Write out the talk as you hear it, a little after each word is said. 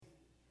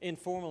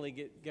informally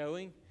get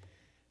going.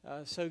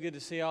 So good to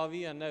see all of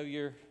you. I know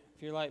if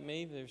you're like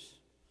me,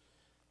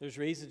 there's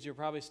reasons you're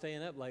probably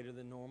staying up later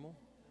than normal,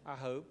 I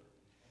hope.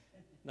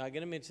 Not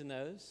going to mention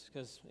those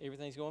because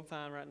everything's going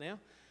fine right now.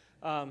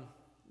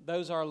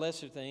 Those are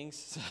lesser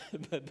things,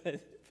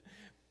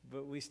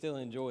 but we still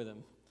enjoy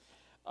them.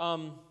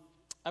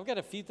 I've got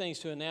a few things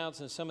to announce,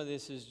 and some of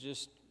this is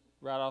just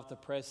right off the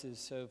presses,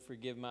 so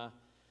forgive my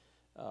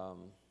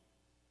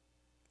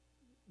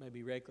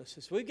maybe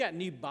recklessness. We've got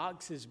new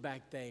boxes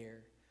back there.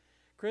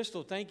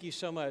 Crystal, thank you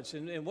so much.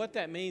 And what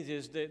that means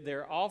is that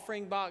they're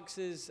offering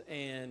boxes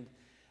and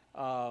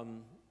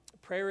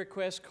prayer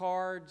request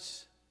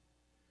cards,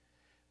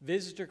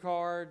 visitor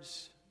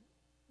cards,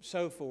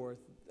 so forth.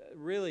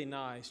 Really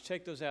nice.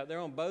 Check those out. They're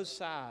on both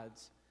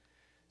sides.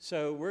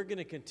 So we're going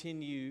to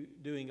continue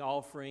doing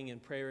offering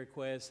and prayer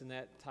requests and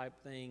that type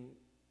thing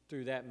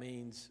through that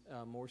means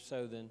more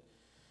so than,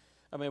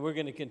 we're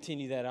going to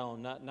continue that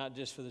on, not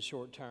just for the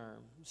short term.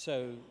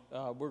 So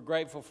we're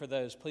grateful for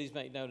those. Please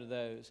make note of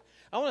those.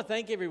 I want to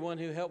thank everyone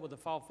who helped with the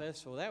Fall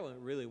Festival. That went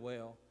really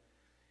well.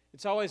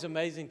 It's always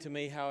amazing to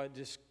me how it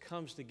just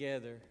comes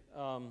together.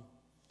 A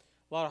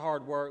lot of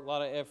hard work, a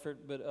lot of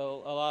effort, but a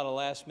lot of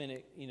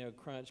last-minute,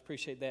 crunch.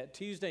 Appreciate that.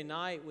 Tuesday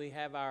night, we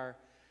have our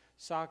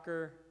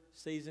soccer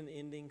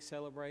season-ending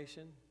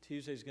celebration.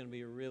 Tuesday's going to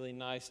be a really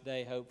nice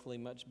day, hopefully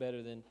much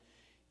better than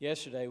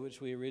yesterday,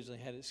 which we originally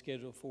had it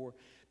scheduled for.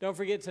 Don't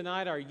forget,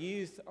 tonight our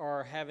youth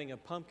are having a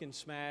pumpkin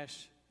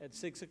smash at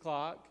 6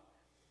 o'clock,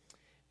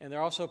 and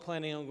they're also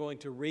planning on going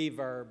to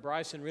Reverb.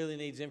 Bryson really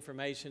needs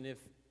information if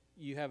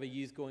you have a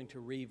youth going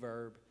to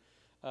Reverb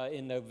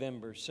in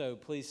November, so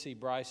please see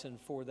Bryson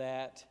for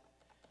that.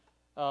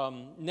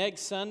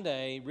 Next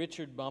Sunday,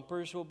 Richard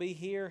Bumpers will be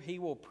here. He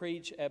will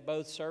preach at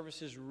both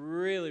services.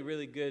 Really,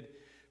 really good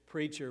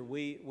preacher.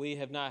 We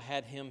have not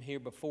had him here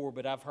before,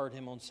 but I've heard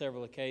him on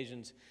several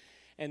occasions.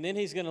 And then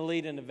he's going to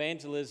lead an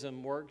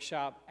evangelism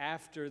workshop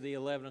after the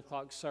 11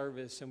 o'clock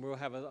service, and we'll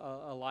have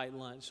a light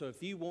lunch. So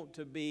if you want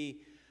to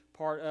be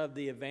part of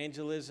the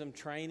evangelism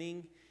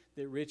training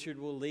that Richard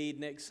will lead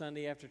next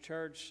Sunday after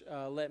church,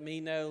 let me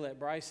know, let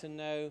Bryson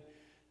know.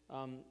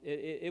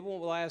 It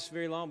won't last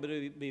very long, but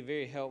it'll be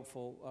very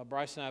helpful.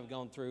 Bryce and I have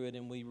gone through it,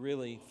 and we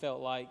really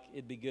felt like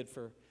it'd be good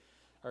for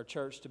our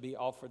church to be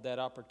offered that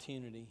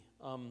opportunity.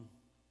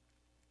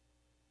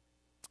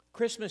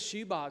 Christmas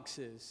shoe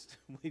boxes,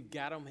 we've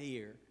got them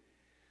here.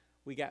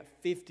 We got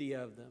 50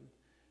 of them.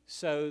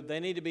 So they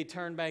need to be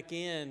turned back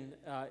in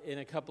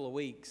a couple of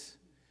weeks.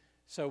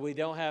 So we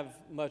don't have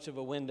much of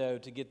a window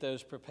to get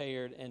those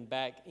prepared and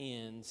back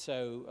in.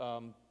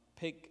 So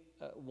pick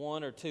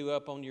one or two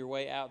up on your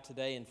way out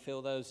today and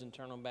fill those and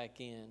turn them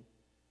back in.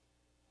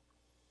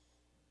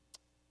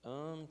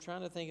 I'm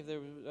trying to think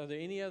if are there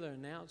any other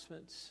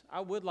announcements.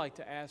 I would like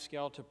to ask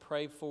y'all to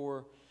pray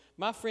for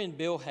my friend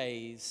Bill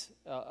Hayes.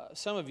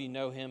 Some of you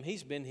know him.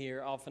 He's been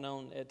here off and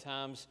on at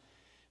times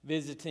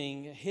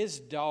visiting. His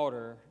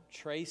daughter,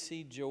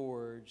 Tracy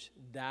George,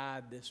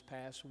 died this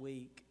past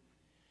week.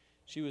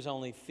 She was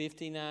only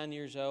 59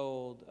 years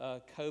old,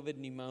 COVID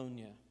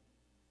pneumonia.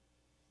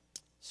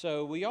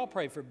 So we all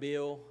pray for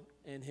Bill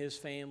and his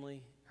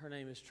family. Her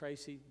name is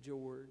Tracy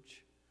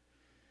George.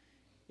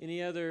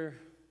 Any other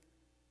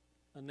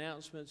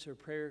announcements or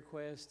prayer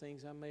requests,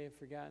 things I may have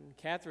forgotten?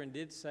 Catherine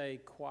did say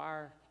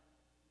choir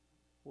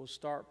will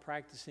start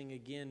practicing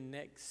again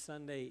next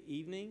Sunday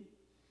evening.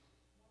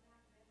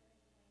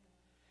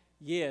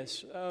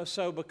 Yes.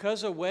 So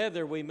because of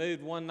weather, we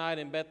moved one night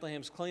in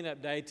Bethlehem's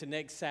cleanup day to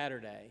next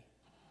Saturday.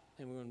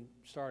 And we're going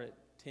to start at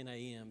 10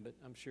 a.m., but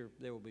I'm sure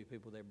there will be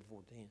people there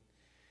before 10.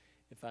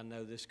 If I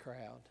know this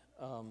crowd.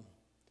 But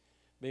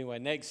anyway,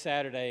 next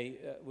Saturday,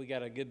 we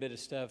got a good bit of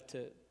stuff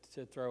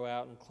to throw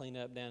out and clean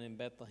up down in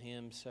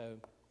Bethlehem. So,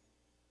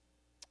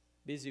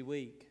 busy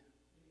week,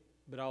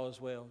 but all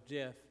is well.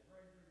 Jeff?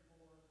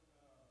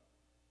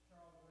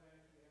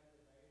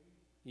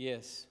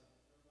 Yes.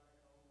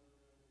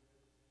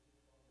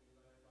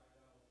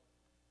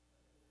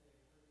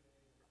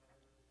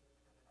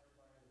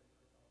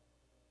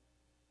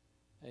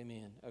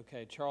 Amen.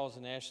 Okay, Charles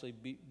and Ashley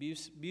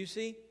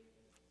Busey?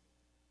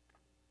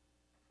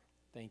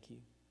 Thank you.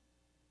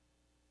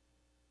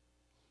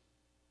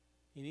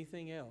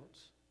 Anything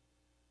else?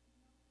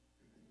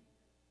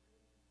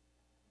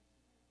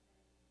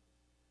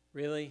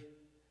 Really?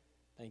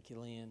 Thank you,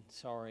 Lynn.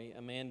 Sorry.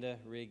 Amanda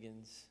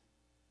Riggins.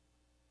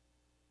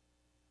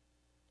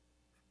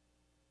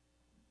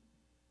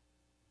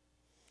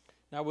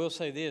 Now, I will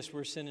say this.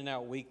 We're sending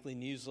out weekly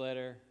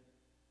newsletter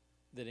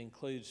that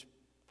includes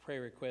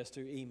prayer requests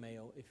through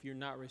email. If you're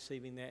not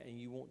receiving that and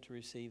you want to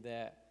receive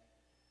that,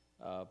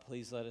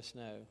 please let us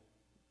know.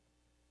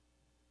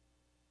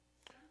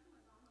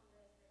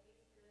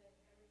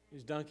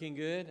 Is Duncan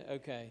good?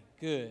 Okay,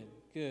 good.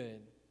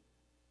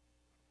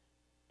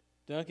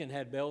 Duncan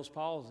had Bell's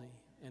palsy,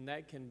 and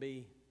that can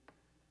be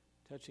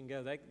touch and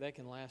go. That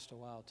can last a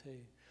while too.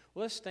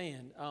 Well, let's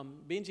stand.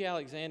 Benji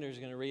Alexander is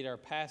going to read our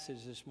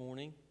passage this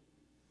morning.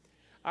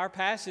 Our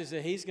passage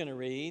that he's going to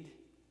read,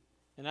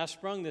 and I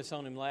sprung this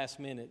on him last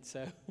minute,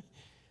 so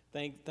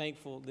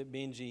Thankful that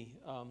Benji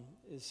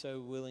is so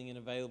willing and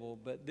available.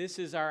 But this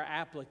is our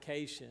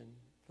application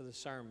for the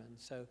sermon.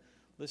 So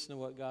listen to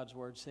what God's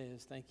Word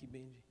says. Thank you,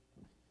 Benji.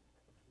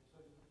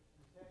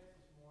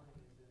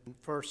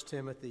 1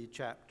 Timothy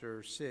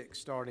chapter 6,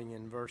 starting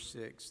in verse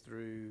 6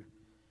 through,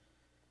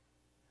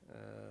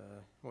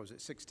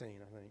 16,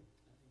 I think.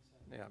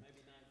 Yeah,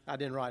 I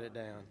didn't write it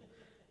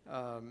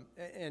down.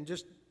 And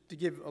just to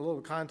give a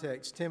little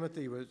context,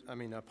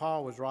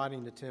 Paul was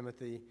writing to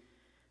Timothy,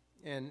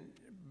 and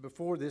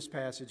before this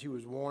passage, he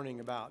was warning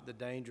about the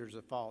dangers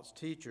of false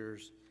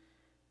teachers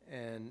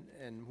and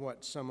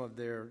what some of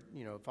their,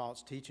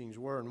 false teachings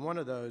were. And one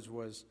of those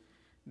was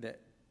that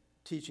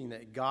teaching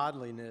that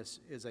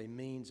godliness is a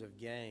means of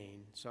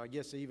gain. So I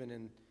guess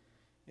even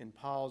in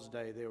Paul's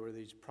day, there were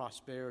these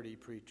prosperity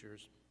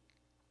preachers,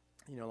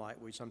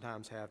 like we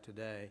sometimes have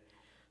today.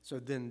 So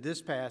then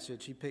this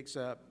passage, he picks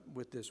up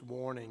with this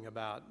warning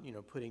about,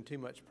 putting too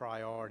much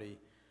priority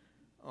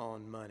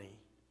on money.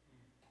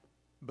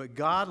 But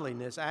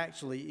godliness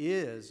actually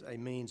is a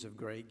means of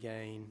great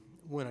gain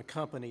when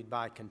accompanied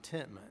by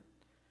contentment.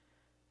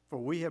 For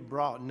we have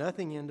brought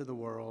nothing into the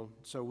world,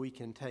 so we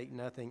can take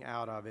nothing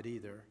out of it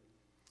either.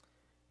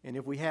 And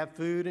if we have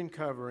food and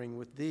covering,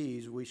 with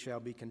these we shall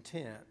be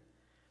content.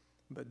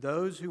 But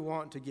those who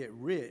want to get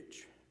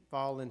rich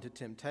fall into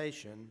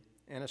temptation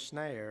and a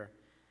snare,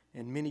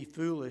 and many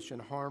foolish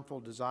and harmful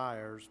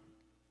desires,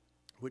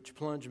 which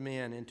plunge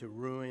men into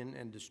ruin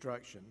and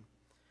destruction.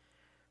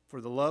 For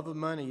the love of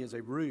money is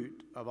a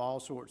root of all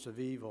sorts of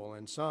evil,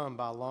 and some,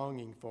 by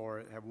longing for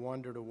it, have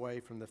wandered away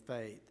from the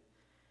faith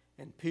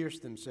and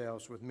pierced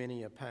themselves with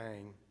many a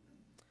pang.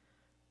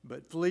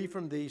 But flee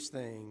from these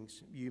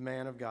things, you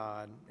man of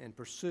God, and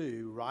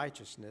pursue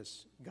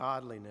righteousness,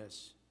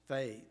 godliness,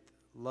 faith,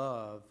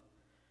 love,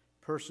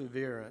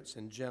 perseverance,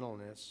 and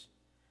gentleness.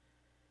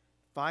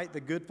 Fight the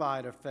good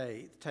fight of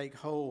faith. Take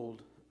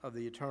hold of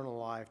the eternal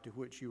life to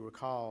which you were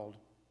called,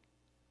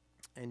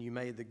 and you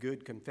made the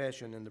good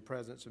confession in the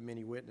presence of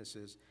many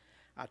witnesses.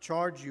 I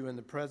charge you in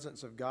the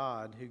presence of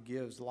God, who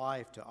gives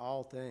life to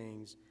all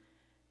things,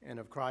 and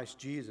of Christ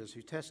Jesus,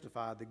 who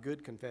testified the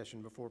good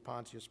confession before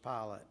Pontius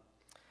Pilate,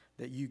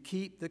 that you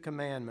keep the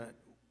commandment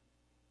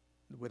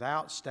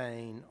without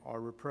stain or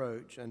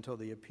reproach until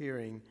the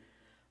appearing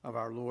of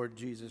our Lord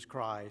Jesus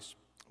Christ,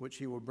 which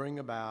he will bring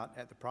about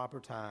at the proper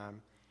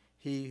time,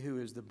 he who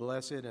is the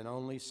blessed and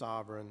only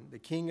sovereign, the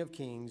King of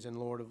kings and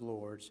Lord of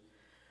lords,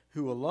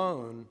 who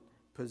alone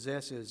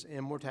possesses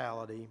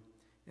immortality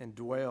and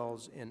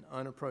dwells in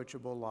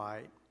unapproachable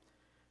light,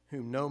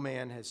 whom no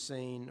man has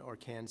seen or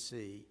can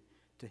see.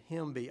 To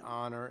him be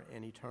honor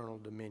and eternal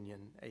dominion.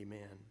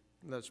 Amen.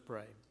 Let's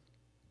pray.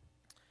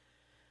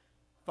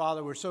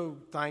 Father, we're so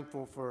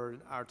thankful for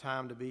our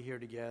time to be here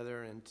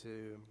together and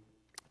to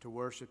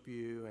worship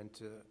you and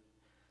to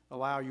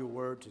allow your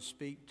word to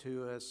speak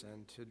to us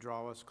and to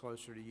draw us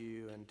closer to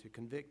you and to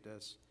convict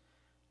us.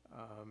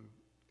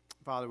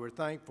 Father, we're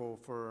thankful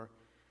for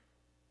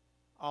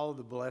all of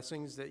the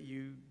blessings that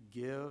you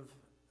give,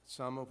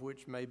 some of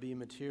which may be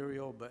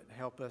material, but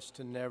help us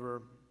to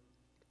never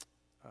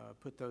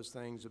put those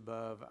things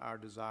above our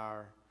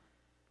desire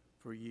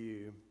for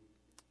you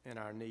and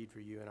our need for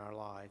you in our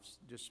lives.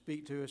 Just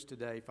speak to us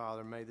today,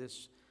 Father. May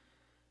this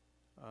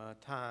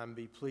time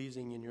be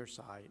pleasing in your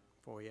sight,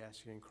 for we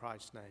ask you in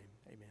Christ's name.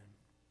 Amen.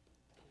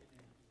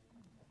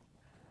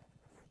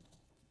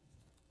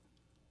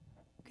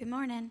 Good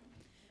morning.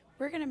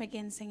 We're going to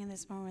begin singing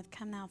this morning with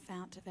Come Thou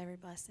Fount of Every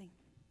Blessing.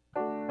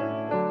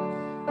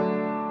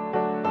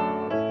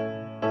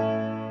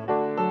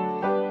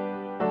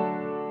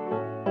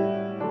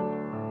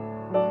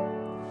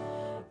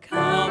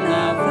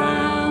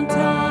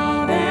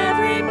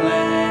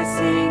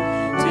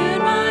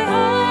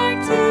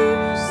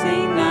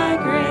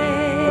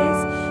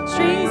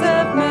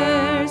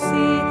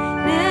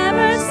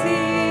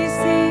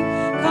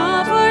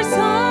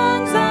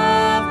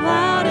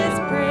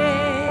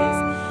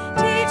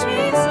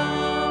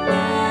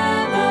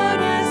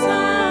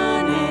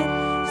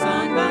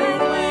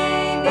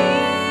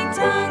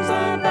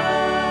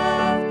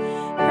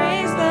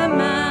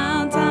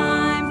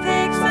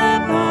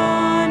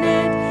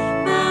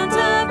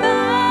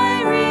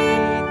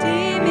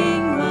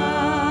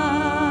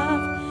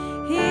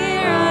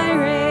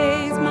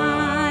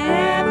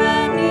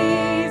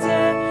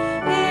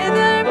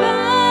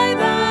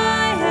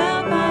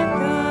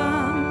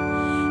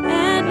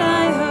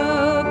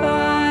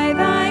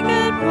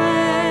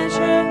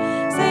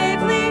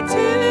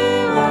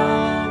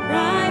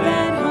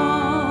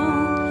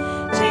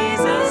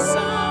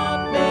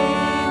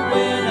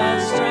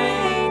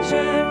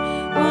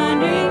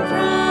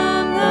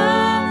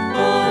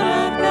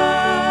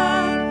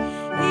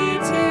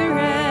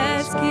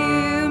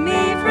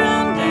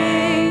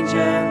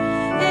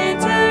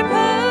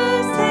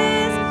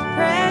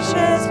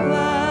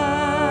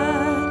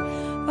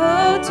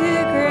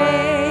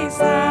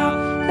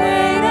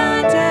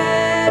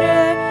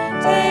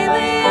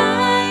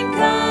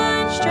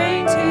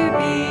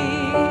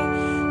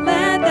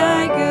 Let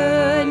thy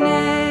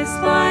goodness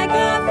like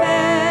a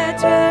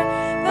fetter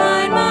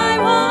bind my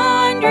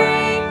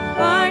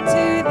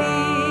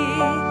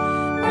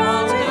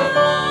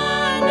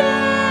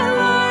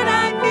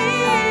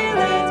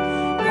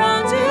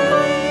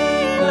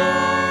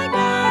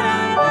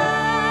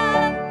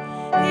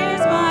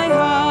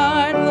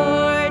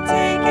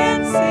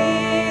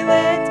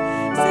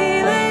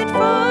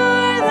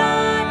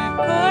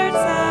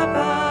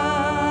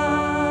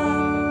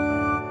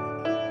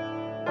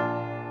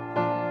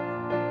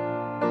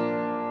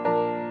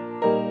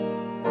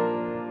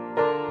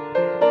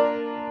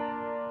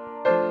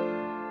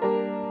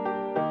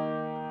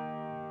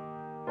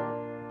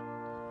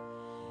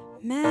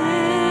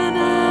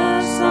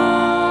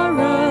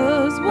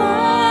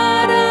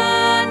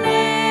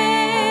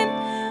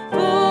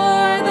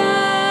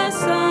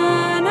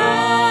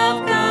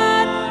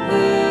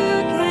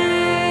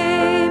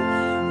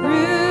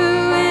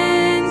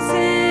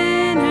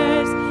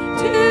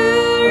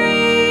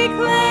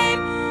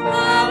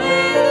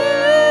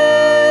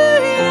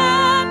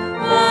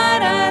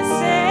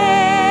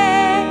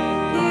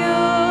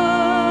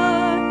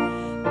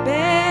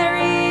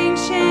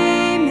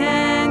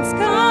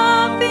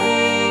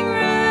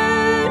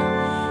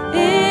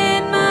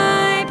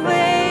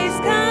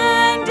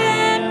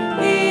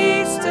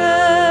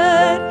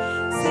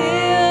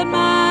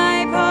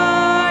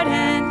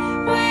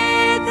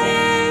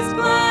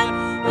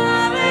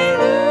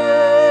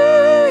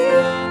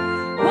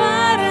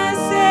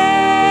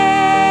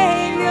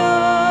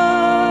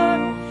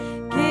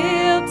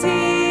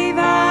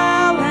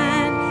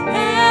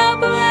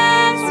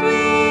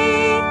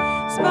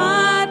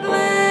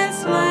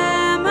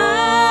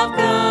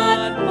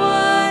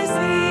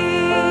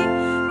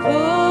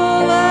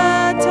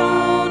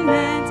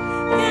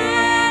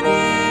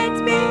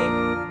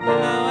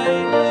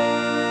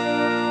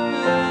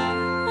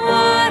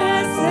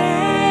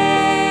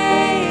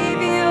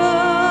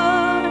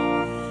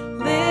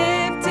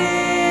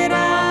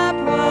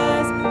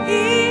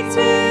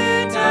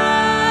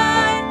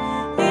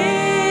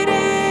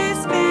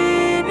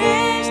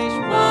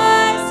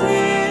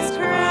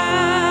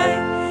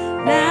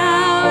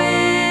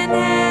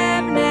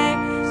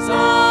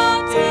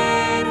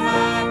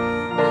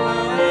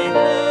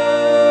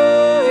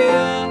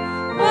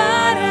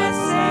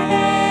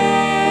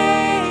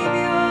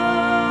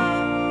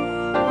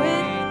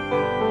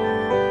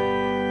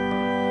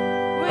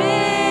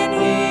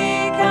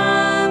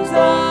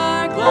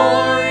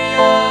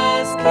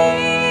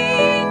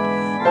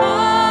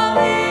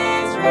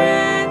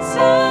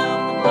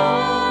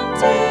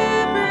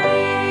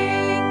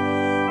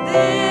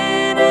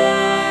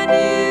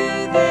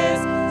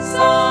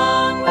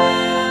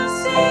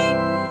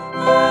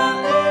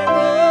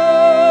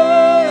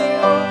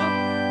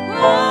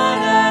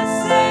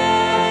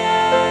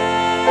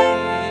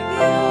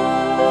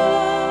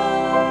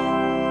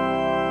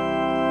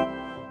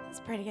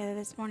pray together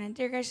this morning.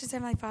 Dear gracious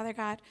Heavenly Father,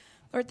 God,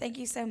 Lord, thank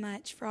you so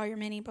much for all your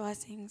many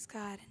blessings,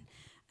 God.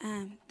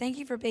 Thank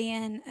you for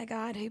being a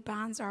God who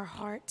binds our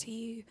heart to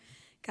you,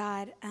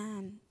 God.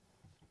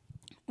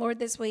 Lord,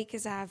 this week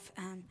as I've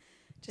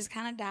just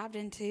kind of dived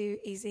into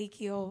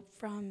Ezekiel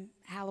from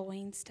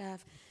Halloween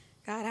stuff,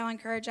 God, how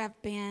encouraged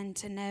I've been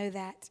to know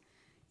that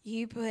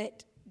you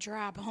put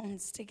dry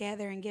bones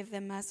together and give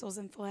them muscles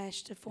and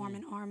flesh to form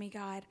an army,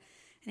 God.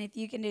 And if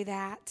you can do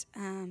that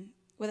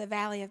with a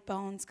valley of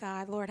bones,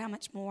 God, Lord, how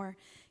much more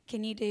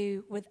can you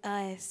do with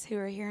us who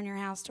are here in your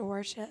house to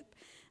worship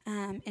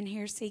and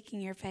here seeking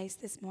your face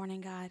this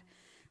morning, God?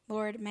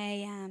 Lord,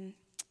 may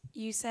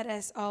you set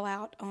us all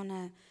out on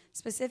a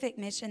specific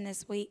mission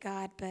this week,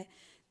 God, but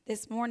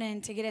this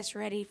morning to get us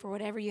ready for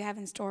whatever you have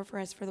in store for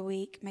us for the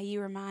week, may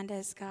you remind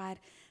us, God,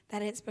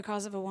 that it's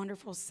because of a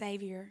wonderful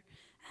Savior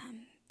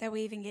that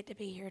we even get to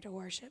be here to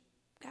worship,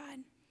 God.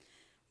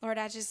 Lord,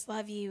 I just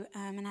love you,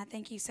 and I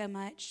thank you so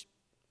much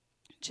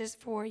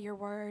just for your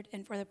word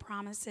and for the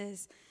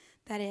promises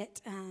that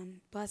it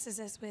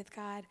blesses us with,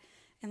 God.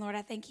 And Lord,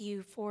 I thank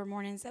you for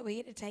mornings that we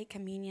get to take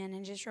communion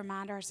and just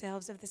remind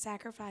ourselves of the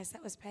sacrifice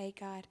that was paid,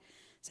 God,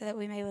 so that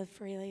we may live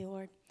freely,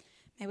 Lord.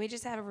 May we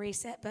just have a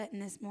reset button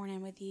this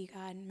morning with you,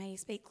 God, and may you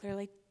speak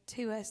clearly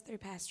to us through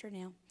Pastor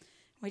Neil.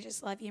 We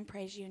just love you and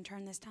praise you and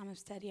turn this time of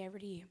study over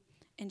to you.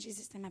 In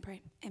Jesus' name I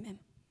pray. Amen.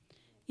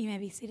 You may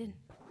be seated.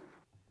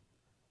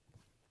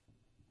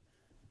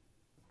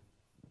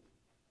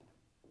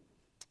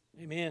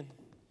 Amen.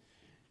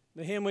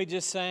 The hymn we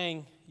just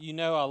sang, You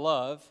Know I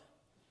Love.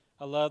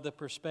 I love the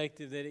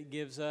perspective that it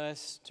gives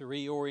us to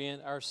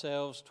reorient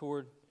ourselves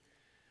toward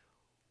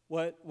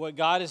what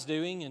God is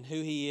doing and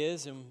who He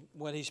is and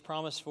what He's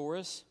promised for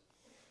us.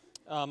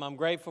 I'm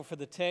grateful for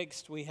the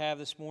text we have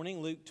this morning,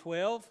 Luke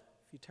 12,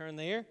 if you turn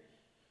there.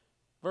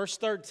 Verse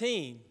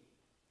 13.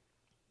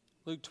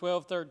 Luke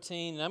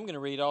 12:13, and I'm going to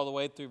read all the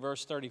way through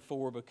verse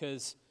 34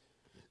 because,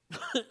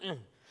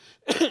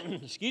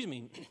 excuse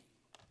me,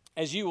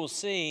 as you will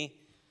see,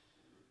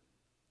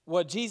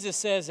 what Jesus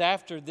says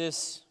after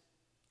this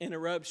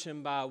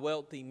interruption by a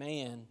wealthy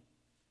man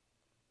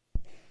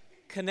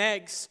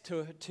connects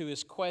to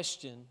his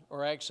question,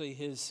 or actually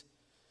his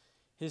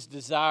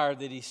desire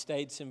that he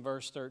states in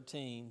verse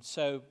 13.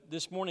 So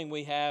this morning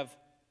we have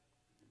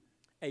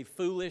a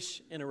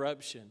foolish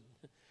interruption.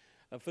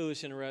 A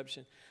foolish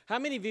interruption. How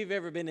many of you have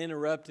ever been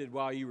interrupted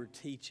while you were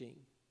teaching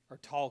or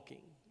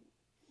talking?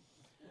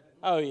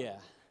 Oh, yeah.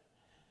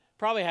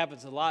 Probably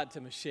happens a lot to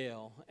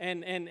Michelle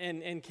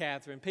and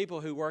Catherine, people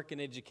who work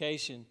in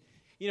education.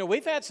 You know,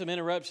 we've had some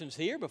interruptions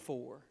here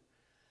before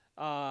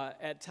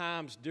at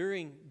times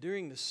during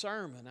the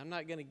sermon. I'm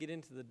not going to get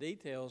into the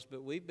details,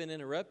 but we've been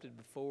interrupted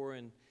before,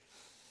 and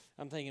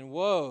I'm thinking,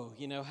 whoa,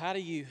 you know, how do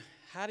you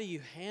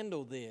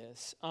handle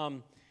this?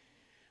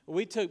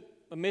 We took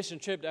a mission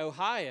trip to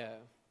Ohio.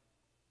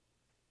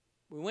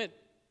 We went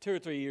 2 or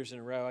 3 years in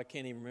a row. I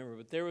can't even remember,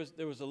 but there was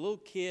a little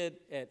kid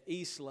at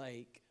East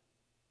Lake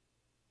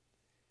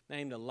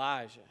named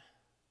Elijah,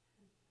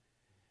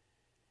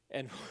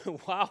 and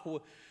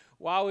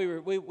while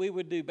we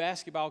would do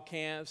basketball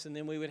camps, and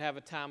then we would have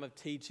a time of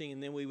teaching,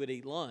 and then we would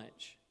eat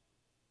lunch.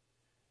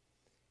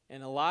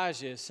 And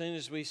Elijah, as soon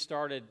as we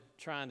started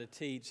trying to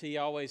teach, he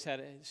always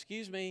had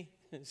excuse me,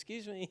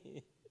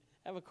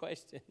 I have a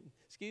question,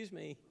 excuse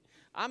me.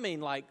 I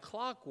mean, like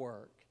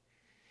clockwork.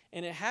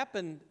 And it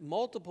happened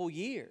multiple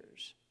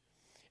years.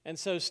 And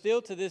so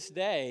still to this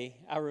day,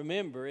 I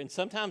remember, and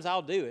sometimes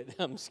I'll do it,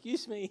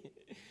 excuse me.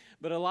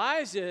 But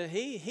Elijah,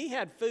 he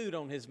had food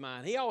on his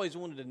mind. He always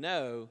wanted to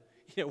know,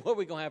 what are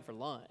we going to have for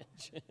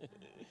lunch?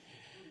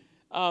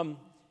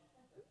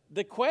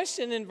 The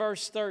question in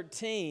verse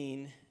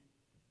 13,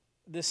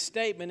 the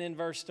statement in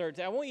verse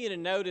 13, I want you to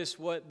notice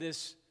what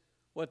this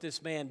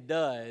man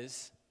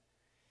does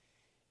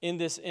in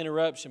this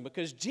interruption,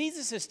 because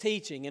Jesus is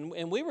teaching,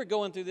 and we were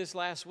going through this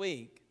last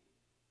week.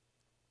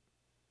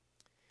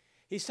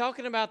 He's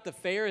talking about the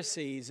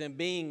Pharisees and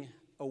being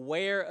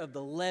aware of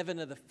the leaven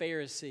of the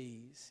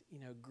Pharisees,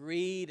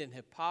 greed and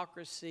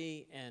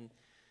hypocrisy and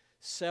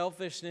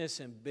selfishness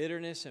and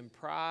bitterness and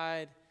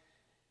pride.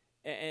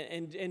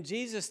 And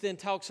Jesus then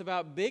talks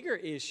about bigger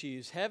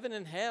issues, heaven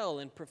and hell,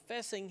 and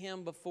professing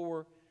Him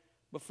before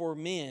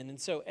men. And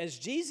so as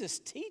Jesus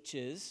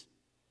teaches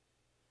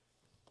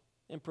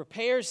and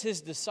prepares His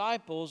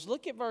disciples,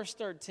 look at verse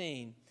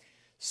 13.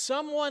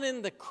 Someone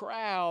in the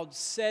crowd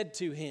said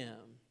to Him,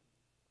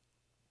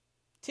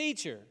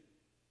 "Teacher,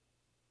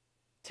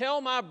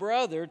 tell my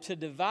brother to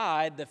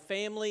divide the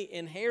family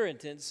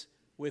inheritance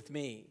with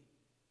me."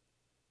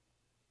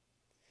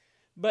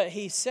 But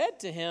He said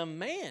to him,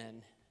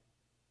 "Man,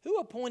 who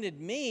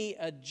appointed me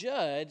a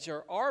judge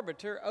or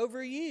arbiter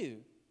over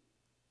you?"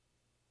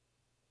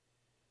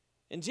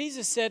 And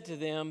Jesus said to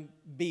them,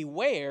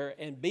 "Beware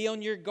and be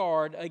on your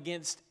guard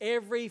against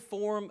every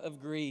form of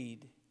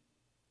greed.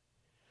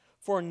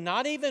 For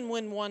not even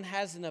when one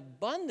has an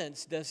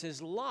abundance does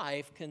his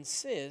life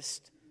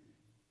consist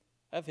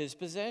of his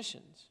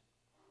possessions."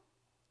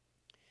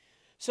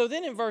 So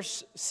then in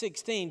verse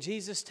 16,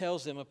 Jesus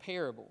tells them a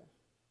parable.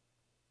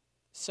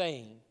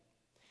 saying,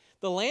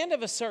 the land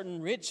of a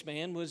certain rich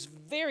man was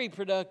very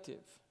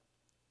productive.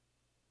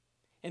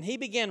 And he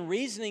began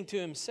reasoning to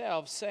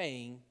himself,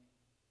 saying,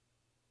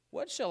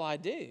 what shall I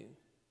do?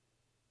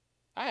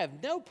 I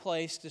have no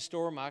place to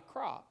store my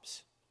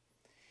crops.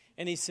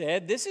 And he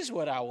said, this is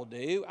what I will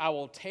do. I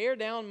will tear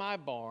down my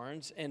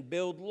barns and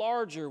build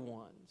larger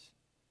ones.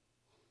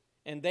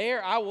 And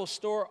there I will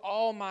store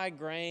all my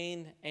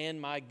grain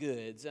and my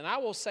goods. And I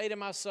will say to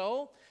my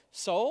soul,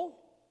 soul,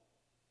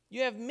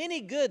 you have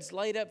many goods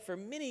laid up for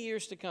many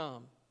years to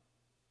come.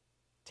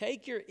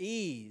 Take your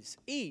ease,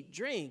 eat,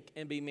 drink,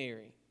 and be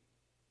merry.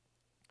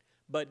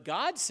 But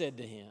God said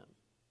to him,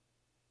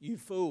 you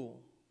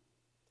fool,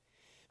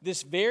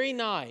 this very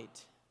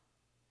night,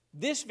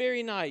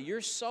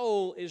 your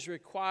soul is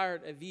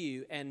required of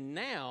you, and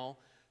now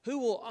who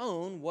will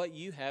own what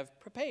you have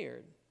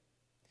prepared?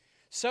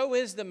 So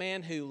is the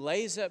man who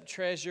lays up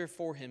treasure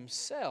for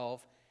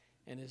himself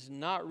and is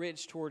not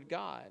rich toward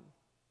God.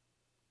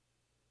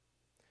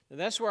 Now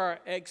that's where our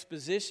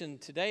exposition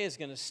today is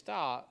going to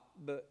stop,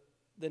 but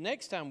the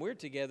next time we're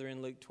together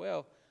in Luke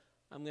 12,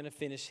 I'm going to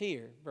finish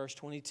here, verse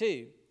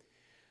 22.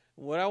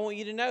 What I want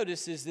you to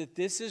notice is that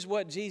this is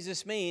what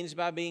Jesus means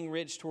by being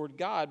rich toward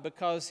God,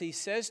 because he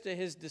says to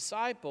his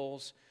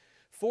disciples,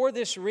 for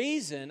this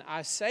reason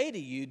I say to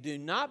you, do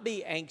not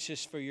be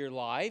anxious for your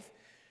life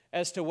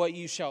as to what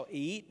you shall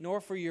eat,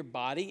 nor for your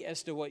body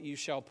as to what you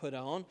shall put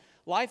on.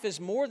 Life is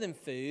more than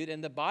food,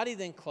 and the body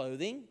than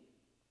clothing.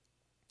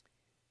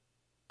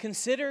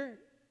 Consider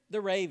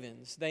the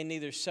ravens. They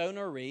neither sow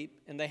nor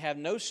reap, and they have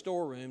no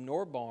storeroom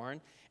nor barn,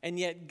 and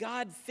yet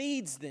God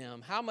feeds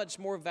them. How much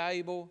more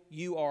valuable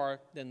you are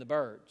than the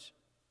birds?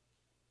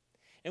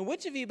 And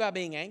which of you, by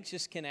being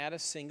anxious, can add a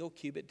single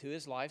cubit to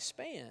his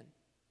lifespan?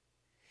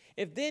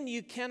 If then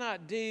you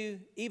cannot do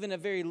even a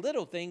very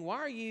little thing, why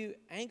are you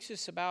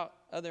anxious about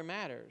other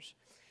matters?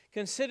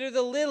 Consider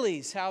the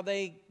lilies, how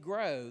they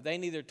grow. They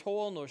neither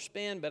toil nor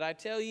spin, but I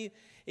tell you,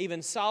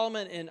 even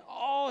Solomon in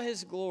all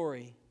his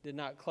glory did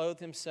not clothe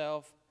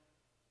himself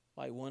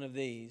like one of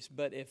these.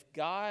 But if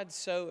God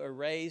so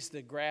arrays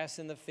the grass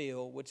in the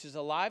field, which is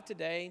alive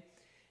today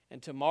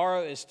and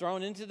tomorrow is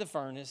thrown into the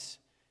furnace,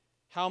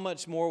 how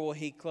much more will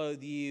he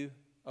clothe you,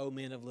 O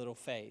men of little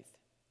faith?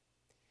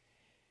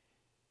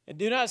 And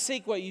do not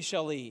seek what you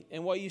shall eat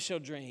and what you shall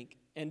drink,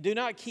 and do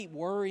not keep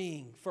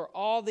worrying, for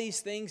all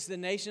these things the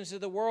nations of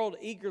the world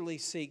eagerly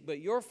seek. But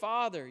your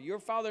Father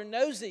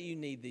knows that you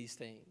need these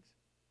things.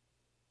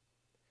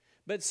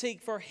 But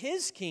seek for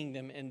his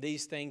kingdom, and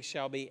these things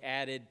shall be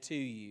added to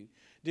you.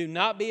 Do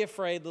not be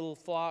afraid, little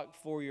flock,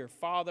 for your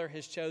Father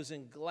has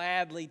chosen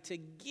gladly to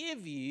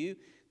give you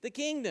the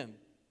kingdom.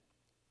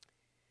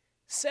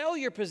 Sell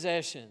your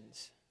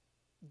possessions.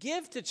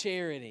 Give to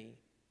charity.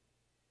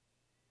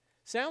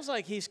 Sounds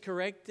like he's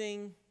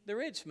correcting the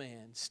rich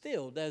man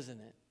still, doesn't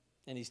it?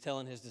 And he's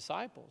telling his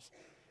disciples,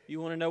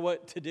 you want to know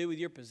what to do with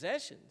your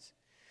possessions?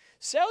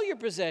 Sell your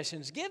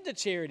possessions, give to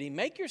charity,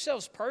 make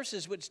yourselves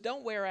purses which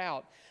don't wear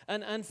out,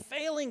 an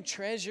unfailing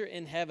treasure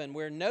in heaven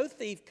where no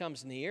thief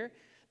comes near,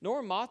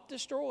 nor moth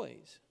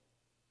destroys.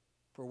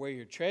 For where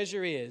your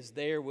treasure is,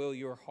 there will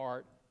your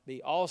heart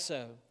be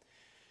also.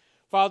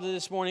 Father,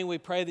 this morning we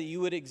pray that you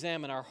would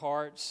examine our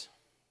hearts,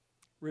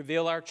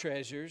 reveal our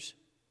treasures.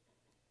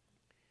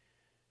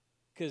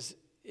 Because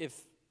if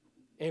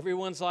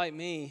everyone's like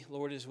me,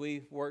 Lord, as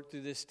we work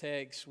through this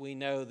text, we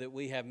know that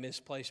we have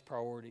misplaced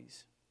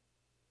priorities.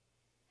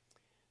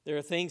 There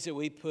are things that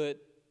we put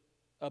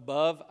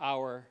above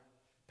our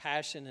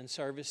passion and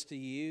service to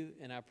you,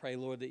 and I pray,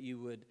 Lord, that you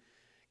would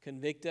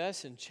convict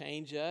us and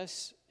change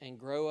us and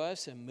grow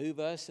us and move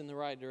us in the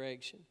right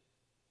direction.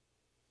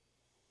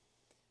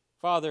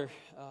 Father,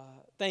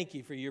 thank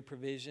you for your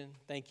provision.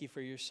 Thank you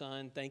for your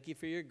Son. Thank you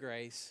for your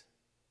grace.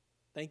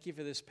 Thank you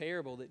for this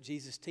parable that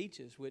Jesus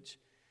teaches, which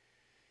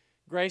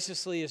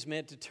graciously is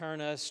meant to turn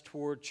us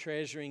toward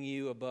treasuring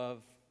you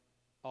above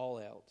all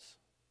else.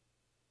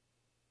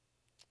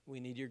 We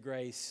need your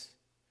grace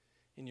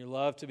and your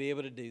love to be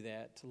able to do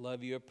that, to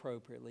love you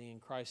appropriately. In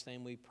Christ's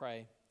name we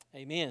pray.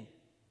 Amen.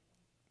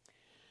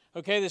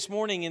 Okay, this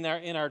morning in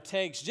our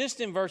text, just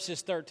in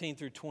verses 13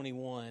 through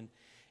 21,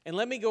 and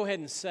let me go ahead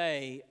and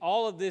say,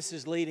 all of this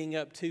is leading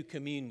up to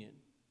communion.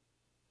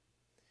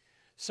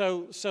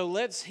 So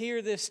let's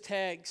hear this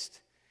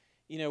text.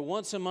 You know,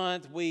 once a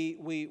month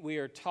we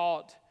are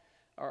taught,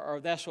 or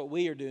that's what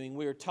we are doing.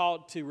 We are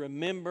taught to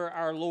remember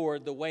our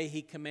Lord the way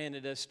He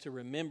commanded us to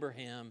remember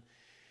Him.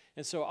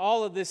 And so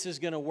all of this is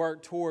going to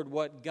work toward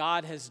what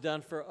God has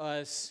done for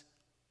us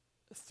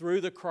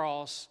through the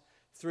cross,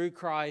 through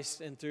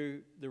Christ, and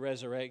through the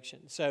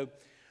resurrection. So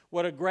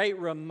what a great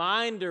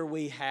reminder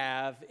we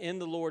have in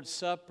the Lord's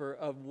Supper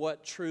of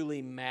what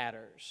truly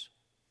matters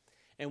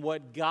and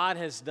what God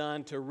has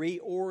done to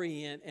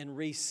reorient and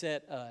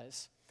reset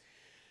us.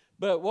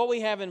 But what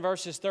we have in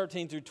verses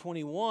 13 through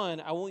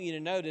 21, I want you to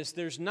notice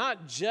there's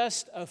not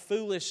just a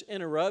foolish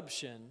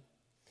interruption,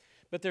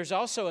 but there's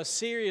also a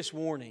serious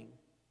warning.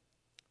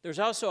 There's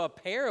also a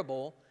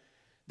parable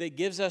that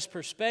gives us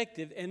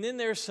perspective, and then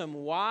there's some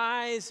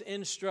wise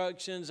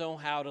instructions on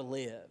how to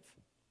live.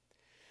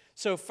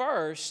 So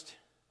first,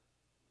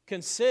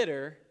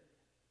 consider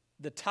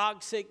the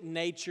toxic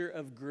nature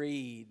of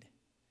greed.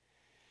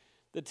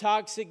 The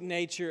toxic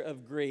nature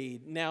of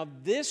greed. Now,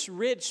 this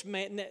rich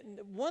man,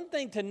 one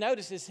thing to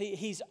notice is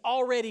he's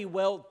already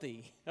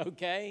wealthy,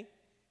 okay?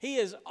 He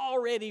is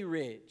already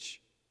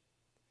rich.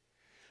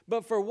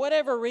 But for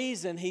whatever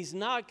reason, he's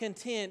not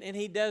content and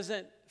he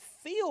doesn't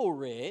feel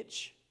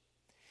rich.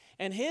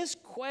 And his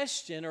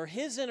question or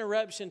his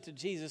interruption to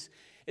Jesus,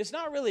 it's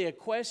not really a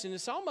question,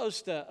 it's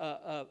almost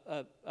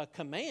a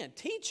command.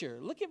 Teacher,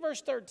 look at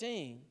verse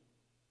 13.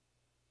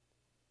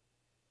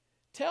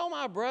 Tell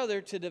my brother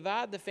to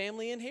divide the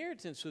family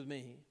inheritance with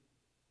me.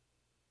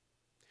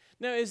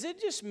 Now, is it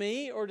just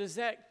me, or does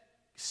that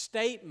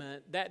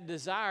statement, that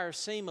desire,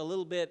 seem a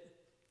little bit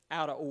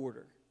out of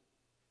order?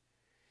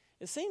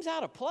 It seems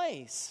out of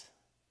place.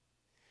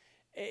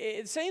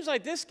 It seems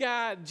like this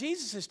guy,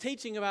 Jesus is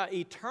teaching about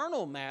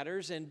eternal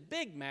matters and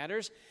big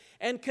matters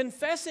and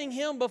confessing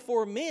him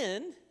before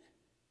men.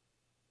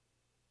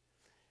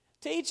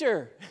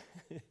 Teacher,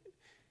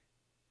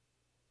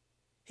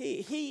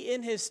 He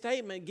in his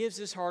statement gives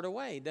his heart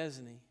away,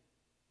 doesn't he?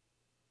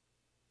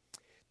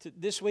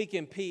 This week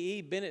in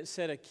PE, Bennett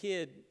said a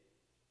kid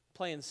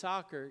playing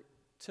soccer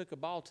took a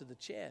ball to the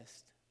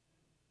chest.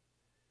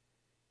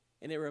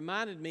 And it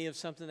reminded me of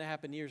something that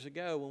happened years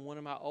ago when one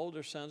of my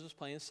older sons was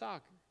playing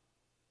soccer.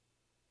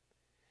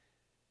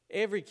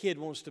 Every kid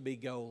wants to be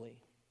goalie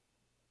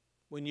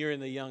when you're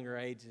in the younger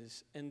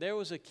ages. And there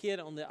was a kid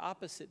on the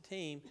opposite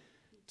team,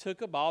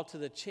 took a ball to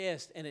the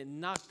chest, and it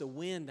knocked the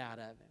wind out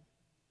of him.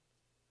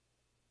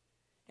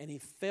 And he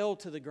fell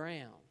to the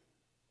ground.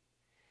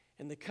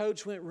 And the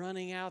coach went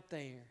running out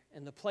there,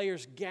 and the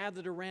players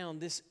gathered around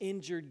this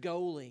injured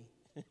goalie.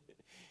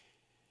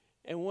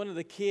 And one of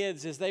the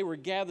kids, as they were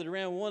gathered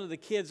around, one of the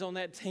kids on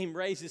that team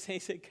raised his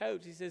hand. He said,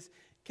 Coach, he says,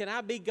 can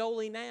I be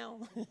goalie now?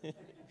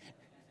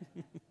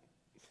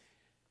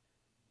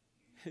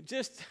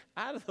 Just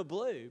out of the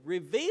blue.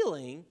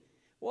 Revealing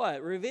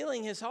what?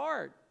 Revealing his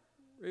heart.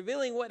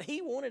 Revealing what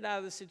he wanted out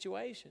of the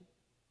situation.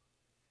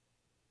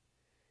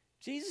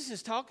 Jesus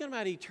is talking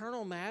about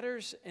eternal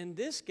matters, and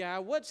this guy,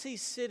 what's he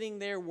sitting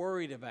there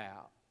worried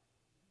about?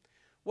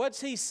 What's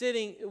he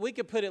sitting, we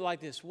could put it like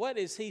this, what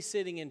is he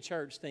sitting in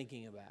church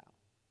thinking about?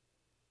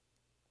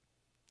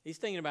 He's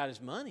thinking about his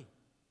money.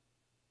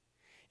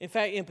 In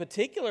fact, in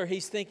particular,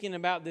 he's thinking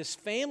about this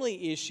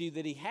family issue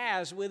that he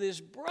has with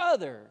his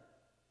brother.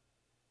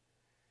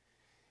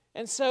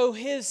 And so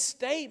his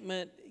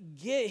statement,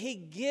 he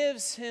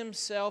gives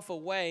himself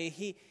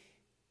away.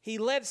 He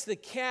lets the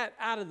cat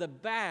out of the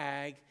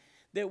bag,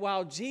 that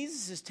while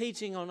Jesus is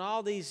teaching on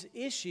all these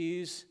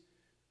issues,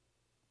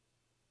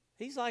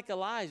 he's like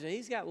Elijah.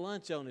 He's got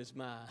lunch on his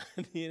mind,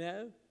 you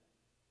know.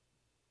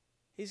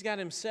 He's got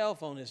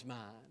himself on his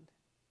mind.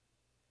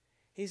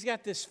 He's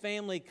got this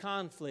family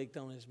conflict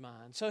on his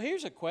mind. So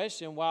here's a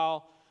question.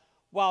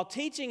 While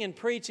teaching and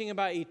preaching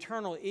about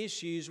eternal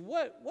issues,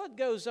 what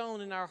goes on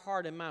in our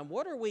heart and mind?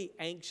 What are we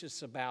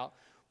anxious about?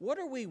 What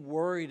are we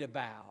worried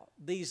about?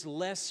 These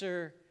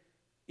lesser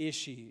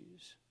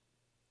issues.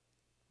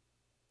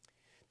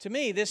 To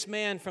me, this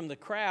man from the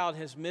crowd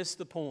has missed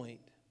the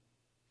point.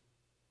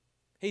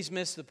 He's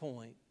missed the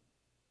point.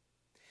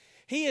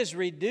 He is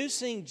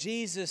reducing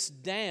Jesus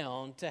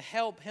down to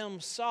help him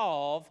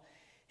solve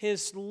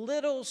his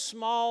little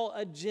small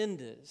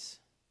agendas.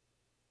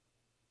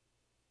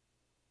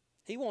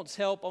 He wants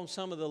help on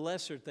some of the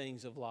lesser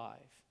things of life,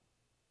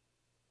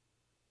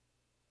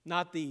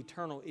 not the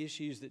eternal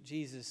issues that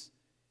Jesus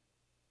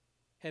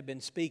had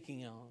been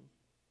speaking on.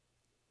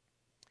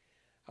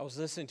 I was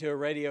listening to a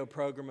radio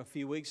program a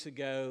few weeks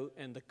ago,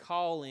 and the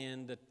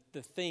call-in,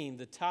 the theme,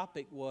 the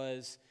topic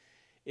was,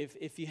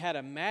 if you had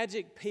a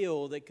magic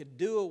pill that could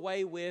do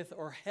away with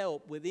or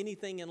help with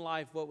anything in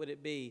life, what would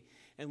it be?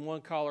 And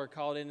one caller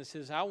called in and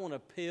says, I want a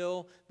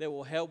pill that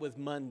will help with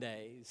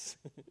Mondays.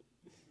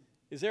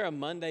 Is there a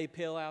Monday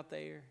pill out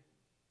there?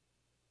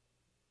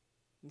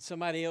 And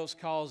somebody else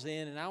calls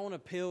in, and I want a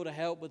pill to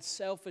help with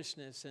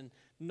selfishness and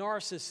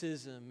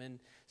narcissism. And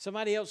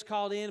somebody else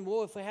called in,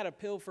 well, if we had a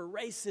pill for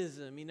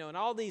racism, you know, and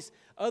all these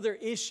other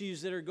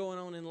issues that are going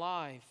on in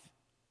life.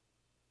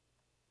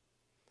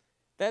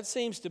 That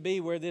seems to be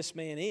where this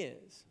man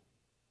is.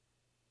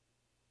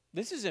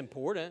 This is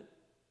important.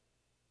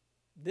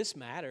 This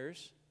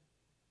matters.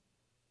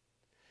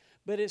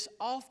 But it's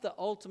off the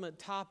ultimate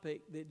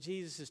topic that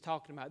Jesus is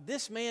talking about.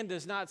 This man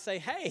does not say,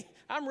 hey,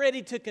 I'm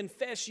ready to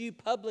confess you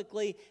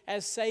publicly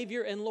as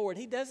Savior and Lord.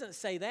 He doesn't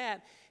say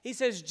that. He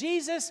says,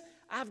 Jesus,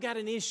 I've got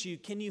an issue.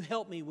 Can you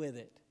help me with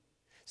it?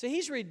 So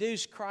he's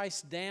reduced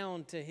Christ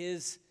down to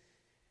his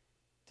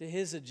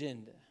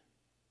agenda.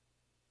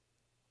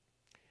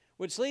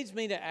 Which leads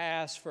me to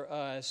ask for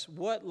us,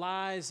 what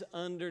lies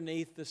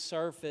underneath the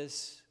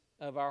surface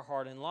of our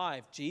heart and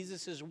life?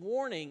 Jesus is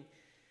warning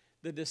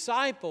the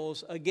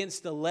disciples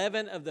against the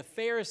leaven of the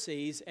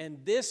Pharisees, and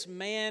this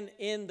man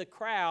in the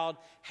crowd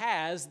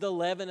has the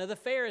leaven of the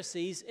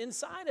Pharisees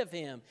inside of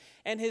him.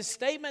 And his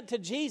statement to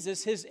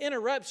Jesus, his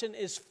interruption,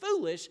 is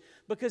foolish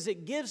because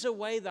it gives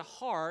away the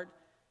heart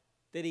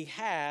that he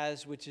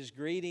has, which is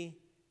greedy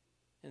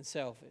and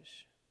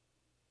selfish.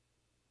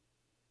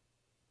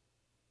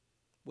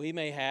 We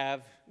may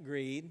have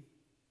greed,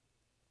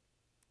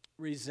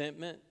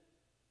 resentment,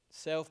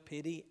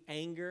 self-pity,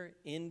 anger,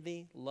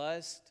 envy,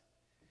 lust.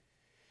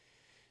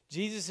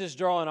 Jesus is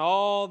drawing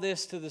all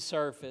this to the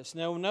surface.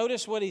 Now,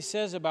 notice what he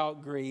says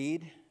about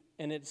greed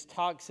and its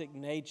toxic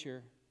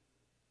nature.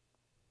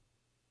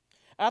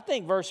 I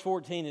think verse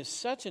 14 is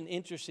such an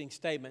interesting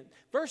statement.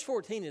 Verse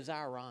 14 is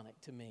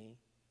ironic to me.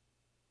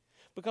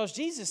 Because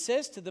Jesus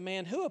says to the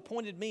man, "Who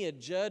appointed me a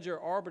judge or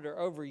arbiter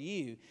over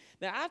you?"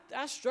 Now,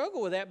 I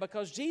struggle with that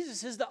because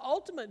Jesus is the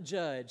ultimate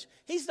judge.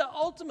 He's the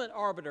ultimate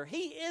arbiter.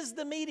 He is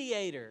the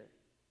mediator.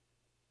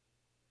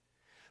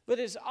 But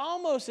it's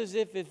almost as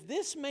if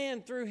this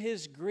man, through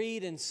his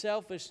greed and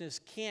selfishness,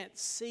 can't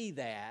see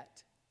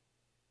that,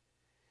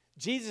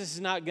 Jesus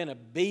is not going to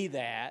be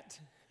that,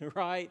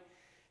 right?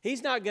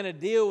 He's not going to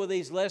deal with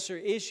these lesser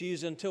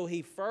issues until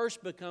he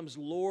first becomes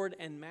Lord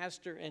and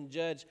Master and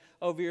Judge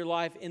over your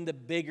life in the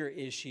bigger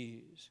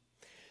issues.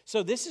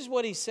 So this is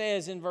what he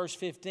says in verse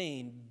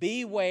 15.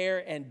 Beware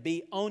and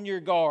be on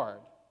your guard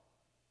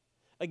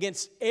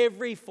against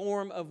every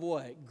form of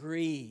what?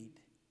 Greed.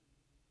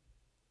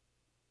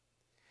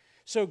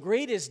 So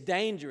greed is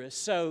dangerous.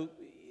 So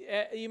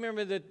you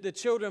remember the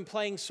children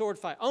playing sword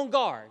fight. On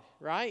guard,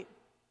 right?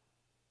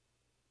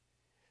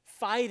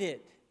 Fight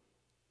it.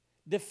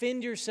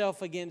 Defend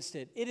yourself against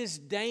it. It is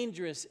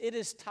dangerous. It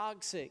is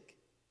toxic.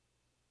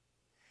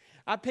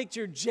 I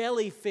picture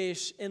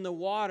jellyfish in the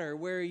water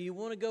where you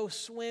want to go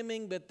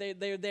swimming, but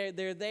they're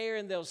there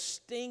and they'll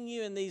sting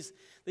you. And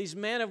these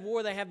man of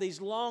war, they have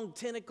these long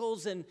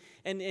tentacles, and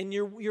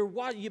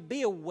you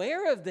be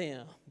aware of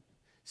them.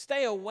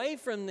 Stay away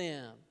from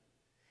them.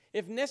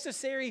 If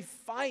necessary,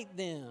 fight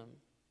them.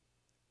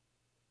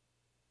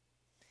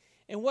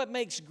 And what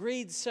makes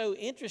greed so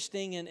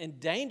interesting and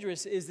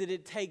dangerous is that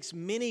it takes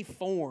many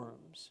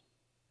forms.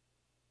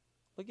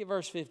 Look at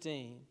verse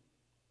 15.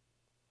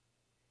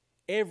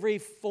 Every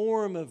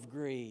form of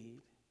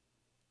greed.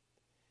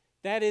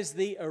 That is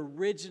the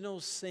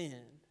original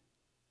sin.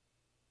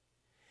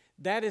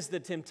 That is the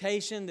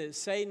temptation that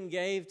Satan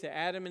gave to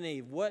Adam and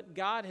Eve. What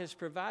God has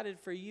provided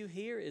for you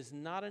here is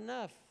not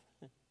enough.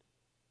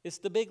 It's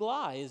the big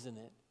lie, isn't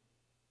it?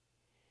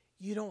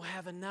 You don't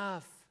have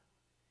enough.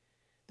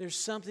 There's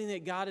something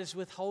that God is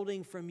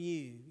withholding from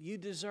you. You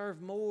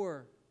deserve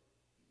more.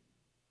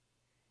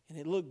 And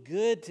it looked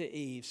good to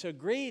Eve. So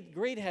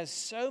greed has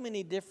so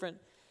many different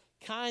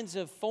kinds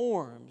of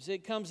forms.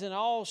 It comes in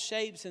all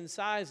shapes and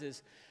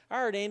sizes. I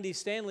heard Andy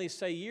Stanley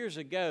say years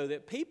ago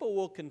that people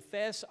will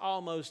confess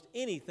almost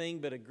anything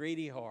but a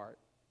greedy heart.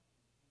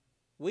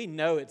 We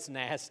know it's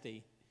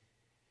nasty.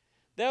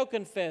 They'll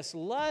confess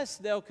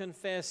lust, they'll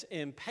confess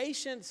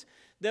impatience,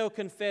 they'll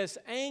confess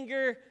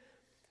anger.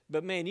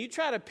 But man, you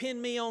try to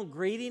pin me on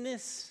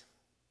greediness,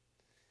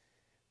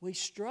 we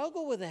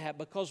struggle with that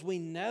because we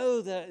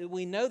know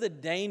the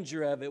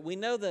danger of it. We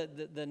know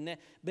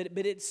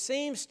but it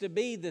seems to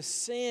be the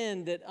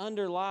sin that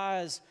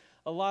underlies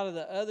a lot of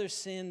the other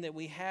sin that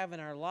we have in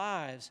our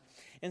lives.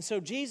 And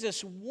so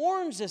Jesus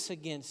warns us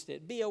against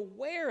it. Be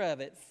aware of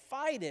it.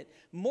 Fight it.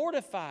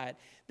 Mortify it.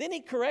 Then he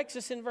corrects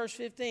us in verse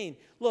 15.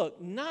 Look,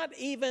 not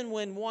even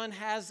when one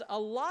has a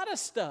lot of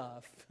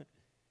stuff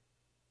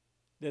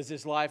does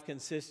his life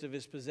consist of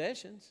his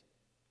possessions.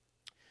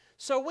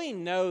 So we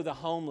know the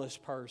homeless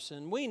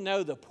person. We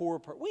know the poor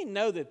person. We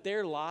know that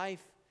their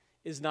life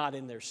is not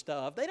in their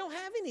stuff. They don't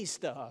have any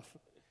stuff.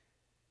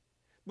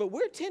 But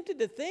we're tempted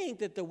to think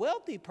that the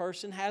wealthy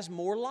person has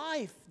more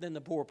life than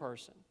the poor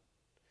person,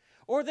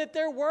 or that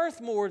they're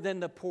worth more than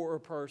the poorer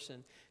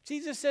person.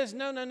 Jesus says,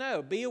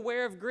 no. Be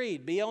aware of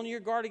greed. Be on your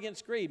guard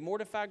against greed.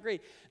 Mortify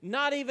greed.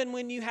 Not even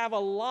when you have a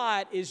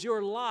lot is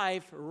your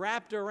life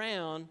wrapped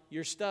around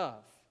your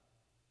stuff.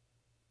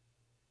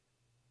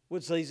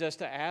 Which leads us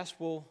to ask,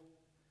 well,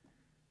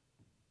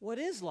 what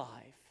is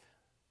life?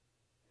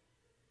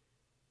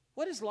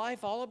 What is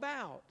life all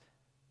about?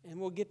 And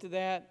we'll get to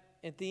that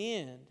at the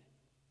end.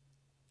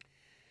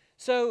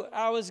 So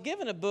I was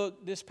given a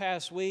book this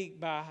past week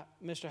by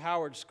Mr.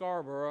 Howard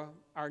Scarborough,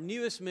 our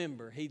newest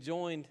member. He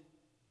joined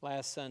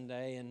last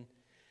Sunday, and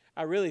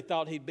I really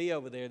thought he'd be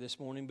over there this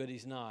morning, but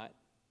he's not.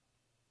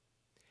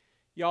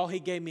 Y'all, he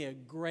gave me a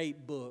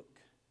great book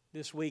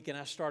this week, and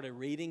I started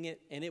reading it,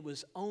 and it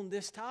was on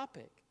this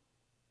topic.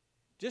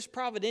 Just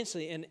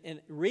providentially.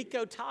 And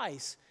Rico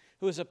Tice,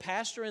 who is a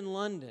pastor in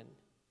London,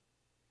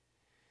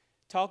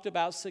 talked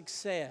about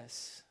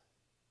success.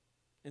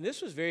 And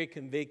this was very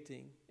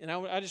convicting. And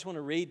I just want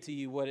to read to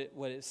you what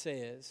it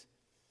says.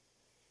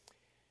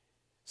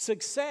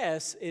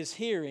 Success is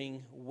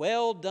hearing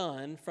 "well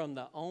done" from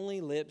the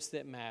only lips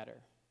that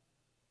matter.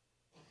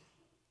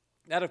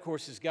 That, of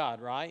course, is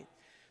God, right?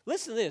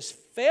 Listen to this.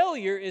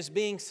 Failure is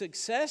being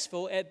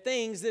successful at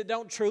things that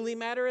don't truly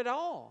matter at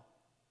all.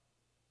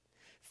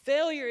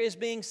 Failure is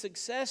being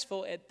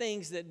successful at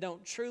things that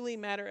don't truly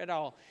matter at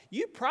all.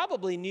 You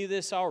probably knew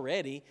this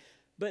already.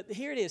 But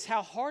here it is,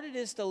 how hard it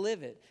is to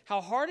live it.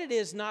 How hard it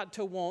is not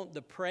to want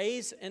the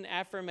praise and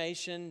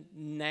affirmation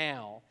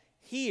now,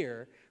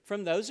 here,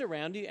 from those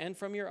around you and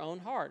from your own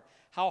heart.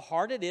 How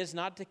hard it is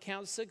not to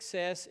count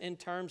success in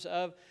terms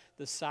of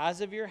the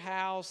size of your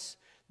house,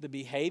 the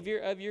behavior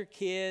of your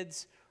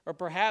kids, or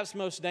perhaps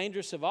most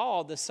dangerous of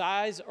all, the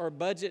size or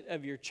budget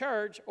of your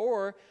church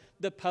or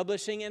the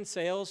publishing and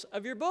sales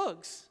of your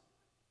books.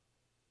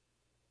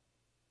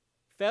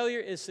 Failure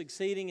is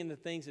succeeding in the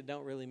things that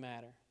don't really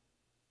matter.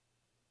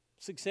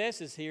 Success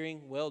is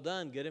hearing, well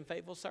done, good and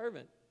faithful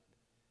servant.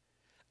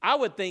 I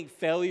would think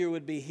failure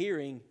would be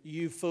hearing,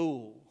 you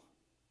fool,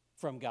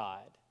 from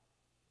God.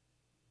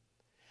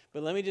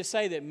 But let me just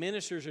say that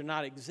ministers are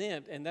not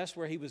exempt, and that's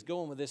where he was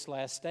going with this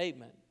last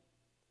statement.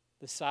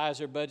 The size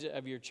or budget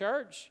of your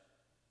church,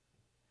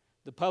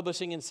 the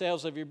publishing and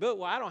sales of your book.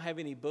 Well, I don't have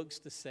any books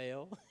to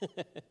sell.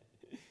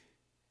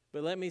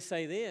 But let me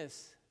say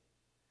this.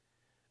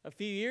 A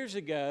few years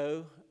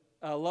ago,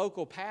 a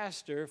local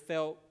pastor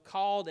felt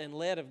called and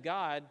led of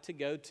God to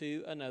go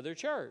to another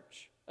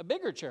church, a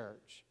bigger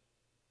church,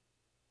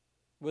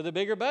 with a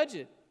bigger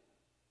budget.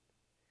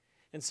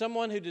 And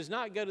someone who does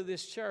not go to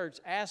this church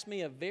asked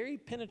me a very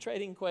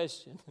penetrating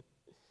question.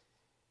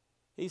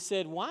 He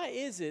said, why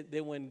is it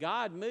that when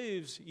God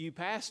moves you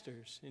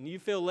pastors and you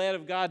feel led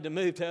of God to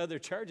move to other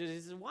churches, he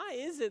says, why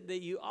is it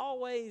that you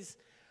always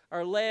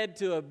are led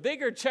to a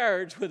bigger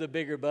church with a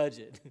bigger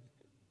budget?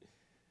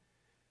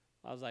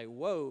 I was like,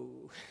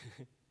 whoa.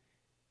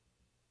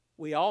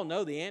 We all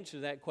know the answer to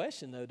that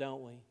question, though,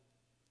 don't we?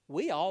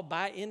 We all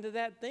buy into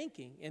that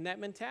thinking and that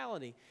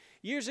mentality.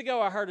 Years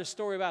ago, I heard a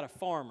story about a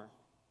farmer.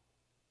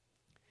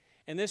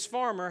 And this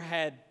farmer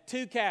had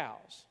 2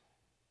 cows.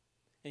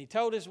 And he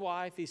told his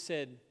wife, he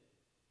said,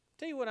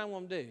 tell you what I'm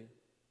going to do.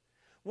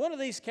 One of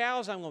these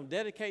cows I'm going to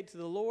dedicate to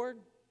the Lord,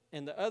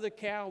 and the other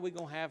cow we're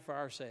going to have for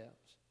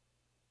ourselves.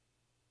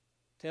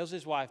 Tells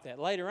his wife that.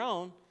 Later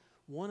on,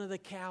 one of the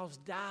cows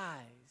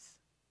dies.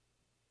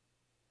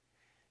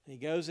 And he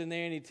goes in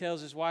there and he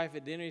tells his wife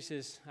at dinner, he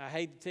says, I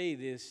hate to tell you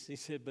this. He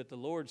said, but the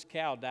Lord's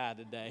cow died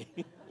today.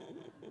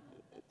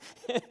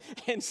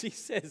 And she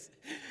says,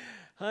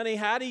 honey,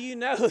 how do you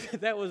know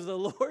that was the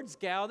Lord's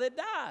cow that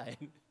died?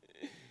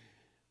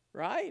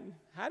 Right?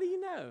 How do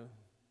you know?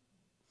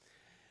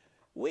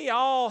 We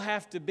all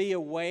have to be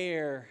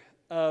aware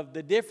of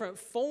the different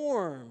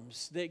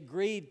forms that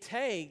greed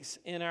takes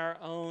in our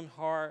own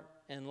heart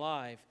and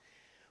life.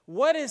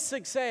 What is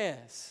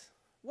success?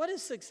 What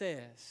is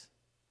success?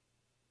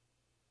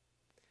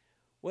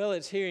 Well,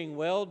 it's hearing,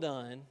 well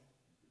done,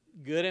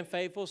 good and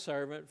faithful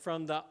servant,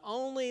 from the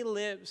only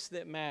lips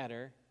that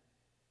matter.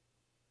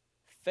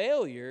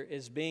 Failure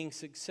is being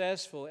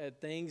successful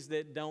at things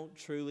that don't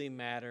truly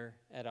matter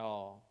at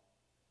all.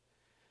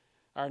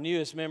 Our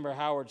newest member,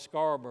 Howard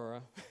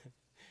Scarborough,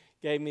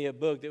 gave me a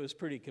book that was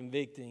pretty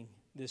convicting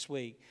this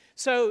week.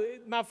 So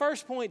my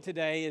first point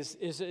today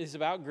is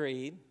about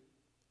greed.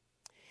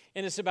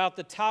 And it's about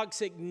the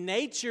toxic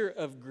nature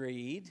of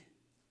greed.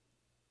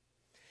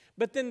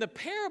 But then the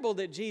parable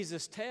that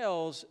Jesus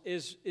tells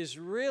is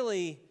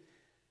really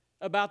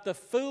about the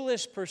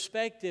foolish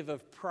perspective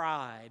of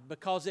pride,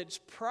 because it's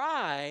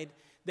pride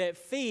that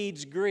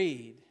feeds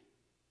greed.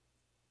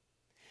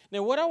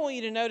 Now, what I want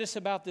you to notice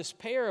about this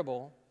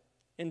parable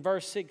in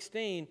verse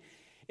 16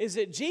 is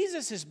that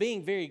Jesus is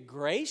being very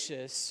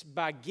gracious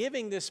by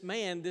giving this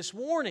man this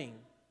warning.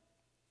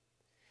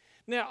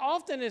 Now,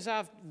 often as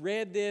I've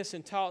read this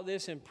and taught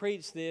this and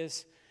preached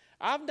this,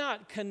 I've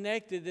not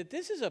connected that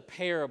this is a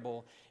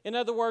parable. In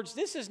other words,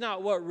 this is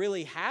not what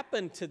really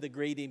happened to the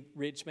greedy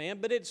rich man,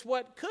 but it's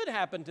what could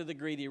happen to the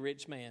greedy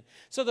rich man.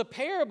 So the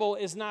parable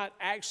is not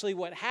actually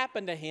what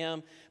happened to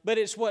him, but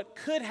it's what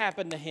could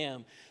happen to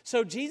him.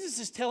 So Jesus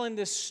is telling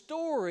this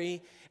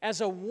story as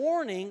a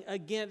warning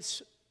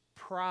against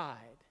pride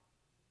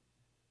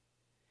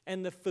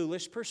and the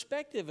foolish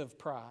perspective of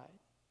pride.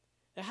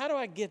 Now, how do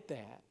I get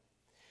that?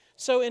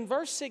 So in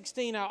verse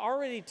 16, I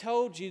already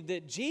told you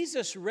that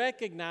Jesus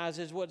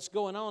recognizes what's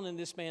going on in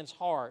this man's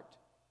heart.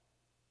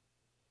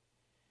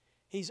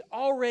 He's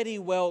already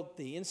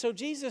wealthy. And so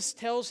Jesus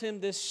tells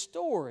him this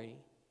story.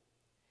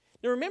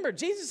 Now remember,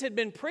 Jesus had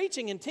been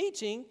preaching and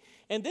teaching,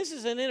 and this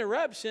is an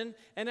interruption,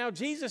 and now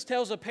Jesus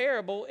tells a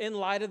parable in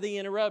light of the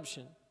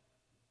interruption.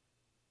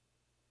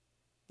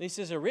 He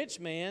says, a rich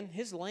man,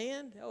 his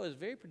land, is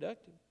very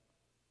productive.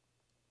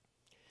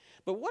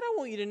 But what I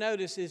want you to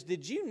notice is,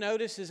 did you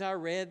notice as I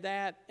read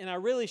that, and I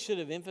really should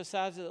have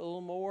emphasized it a little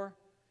more,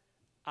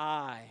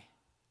 I,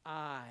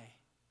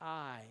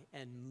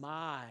 and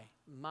my.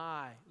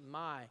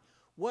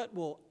 What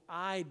will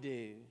I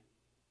do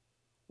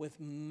with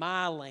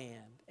my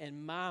land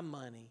and my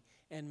money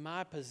and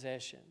my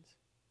possessions?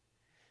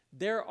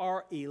 There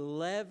are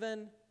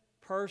 11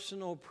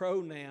 personal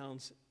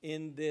pronouns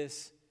in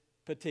this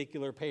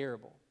particular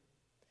parable.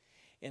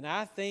 And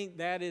I think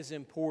that is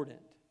important.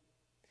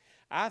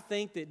 I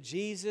think that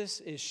Jesus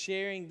is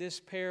sharing this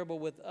parable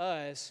with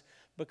us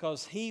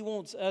because he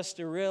wants us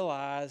to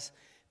realize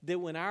that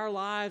when our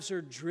lives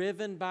are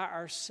driven by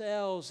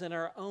ourselves and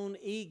our own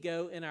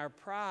ego and our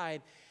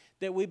pride,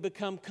 that we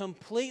become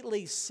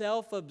completely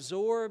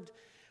self-absorbed.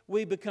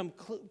 We become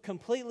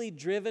completely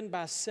driven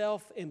by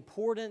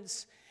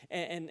self-importance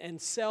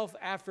and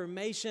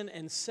self-affirmation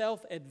and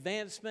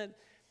self-advancement.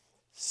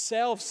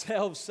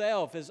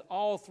 Self is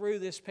all through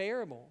this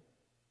parable.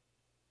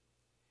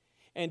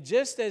 And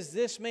just as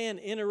this man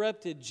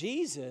interrupted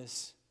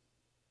Jesus,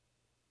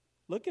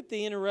 look at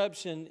the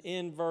interruption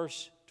in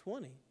verse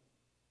 20.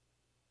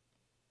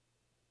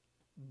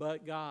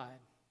 But God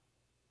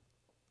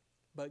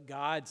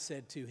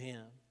said to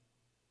him.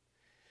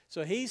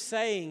 So he's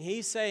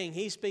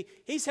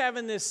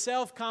having this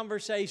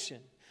self-conversation.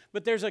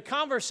 But there's a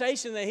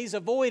conversation that he's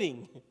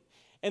avoiding.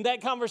 And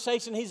that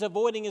conversation he's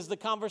avoiding is the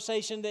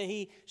conversation that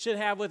he should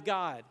have with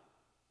God.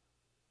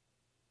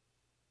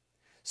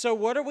 So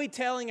what are we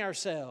telling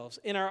ourselves?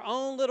 In our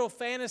own little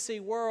fantasy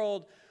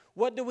world,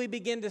 what do we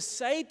begin to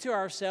say to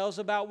ourselves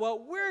about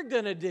what we're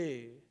going to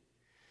do?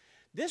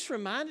 This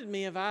reminded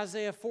me of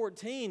Isaiah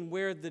 14,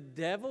 where the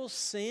devil's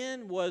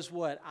sin was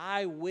what?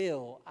 I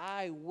will.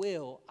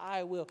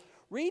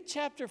 Read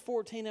chapter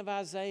 14 of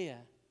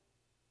Isaiah.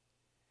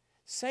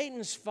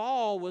 Satan's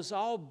fall was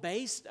all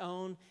based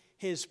on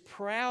his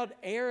proud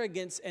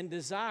arrogance and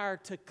desire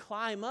to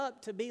climb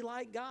up to be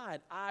like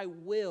God. I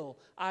will.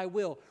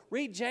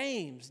 Read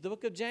James, the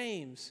book of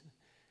James.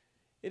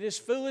 It is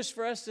foolish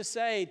for us to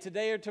say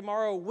today or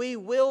tomorrow, we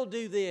will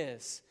do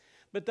this.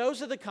 But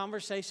those are the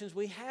conversations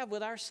we have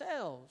with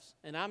ourselves,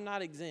 and I'm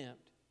not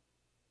exempt.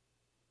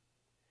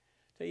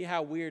 Tell you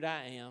how weird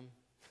I am.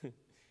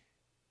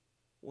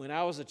 When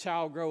I was a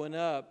child growing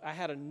up, I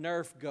had a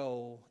Nerf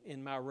goal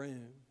in my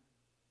room.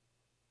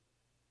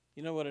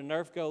 You know what a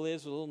Nerf goal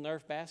is, a little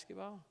Nerf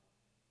basketball?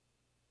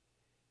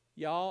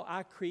 Y'all,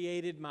 I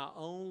created my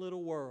own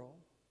little world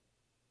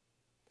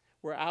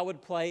where I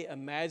would play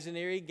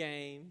imaginary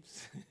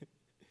games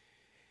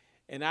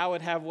and I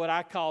would have what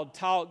I called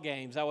talk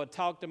games. I would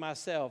talk to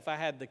myself. I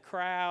had the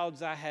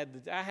crowds. I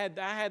had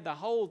the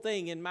whole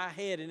thing in my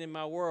head and in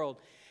my world.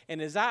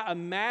 And as I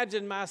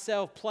imagined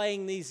myself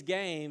playing these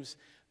games,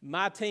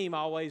 my team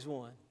always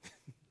won.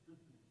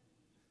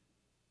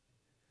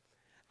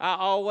 I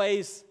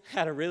always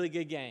had a really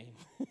good game.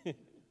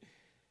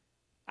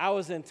 I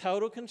was in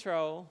total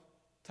control,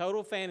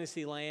 total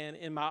fantasy land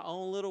in my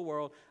own little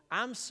world.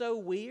 I'm so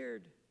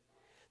weird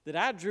that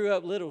I drew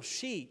up little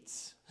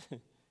sheets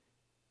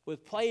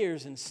with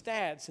players and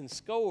stats and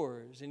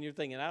scores. And you're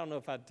thinking, I don't know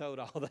if I told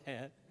all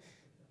that.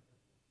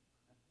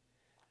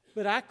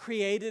 But I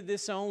created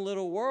this own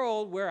little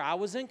world where I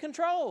was in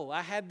control.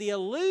 I had the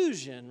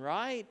illusion,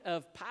 right,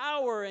 of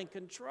power and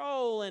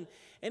control. And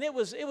it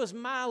was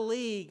my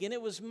league, and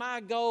it was my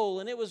goal,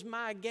 and it was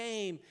my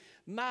game.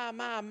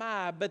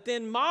 My. But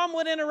then Mom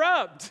would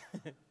interrupt.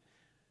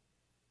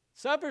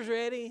 Supper's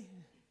ready.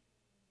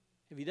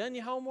 Have you done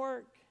your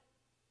homework?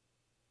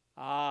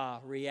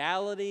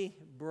 Reality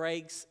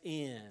breaks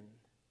in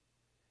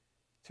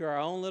to our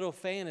own little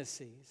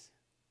fantasies.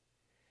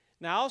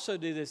 Now, I also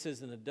do this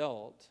as an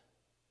adult.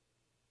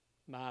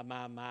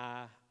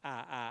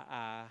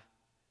 I.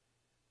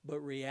 But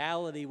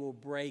reality will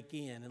break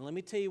in. And let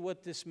me tell you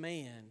what this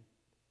man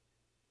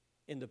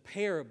in the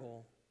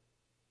parable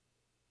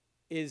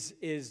is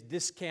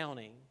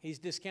discounting. He's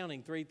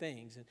discounting three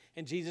things,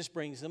 and Jesus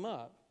brings them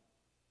up.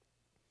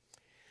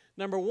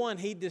 Number one,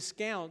 he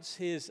discounts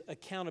his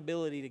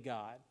accountability to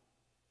God.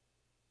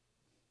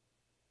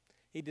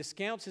 He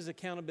discounts his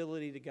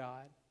accountability to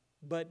God.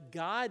 But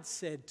God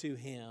said to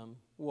him,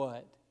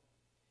 what?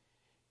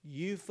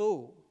 You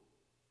fool.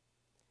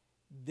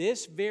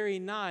 This very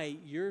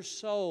night your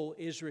soul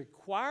is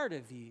required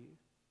of you.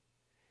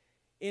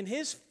 In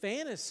his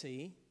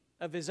fantasy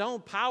of his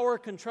own power,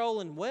 control,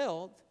 and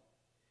wealth,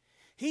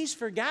 he's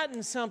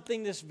forgotten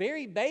something that's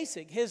very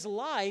basic. His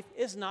life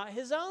is not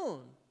his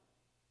own.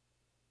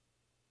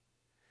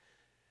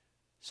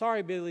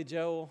 Sorry, Billy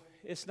Joel,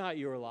 it's not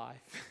your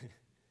life.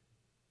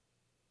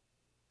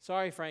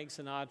 Sorry, Frank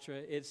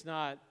Sinatra, it's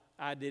not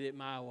I did it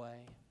my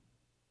way.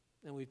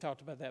 And we've talked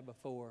about that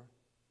before.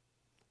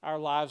 Our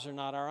lives are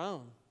not our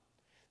own.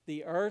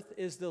 The earth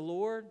is the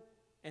Lord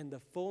and the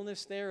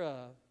fullness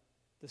thereof,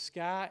 the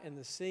sky and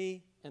the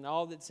sea and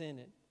all that's in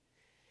it.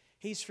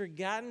 He's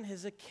forgotten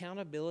his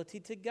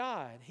accountability to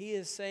God. He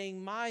is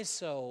saying, my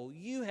soul,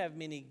 you have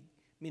many,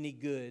 many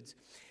goods.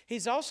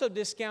 He's also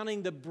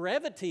discounting the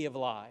brevity of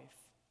life.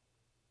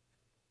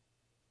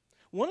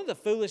 One of the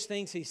foolish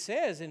things he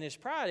says in his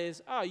pride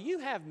is, you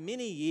have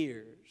many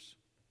years.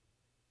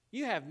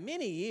 You have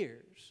many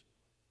years.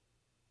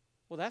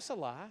 Well, that's a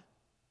lie.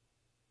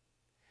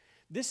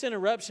 This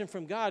interruption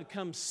from God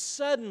comes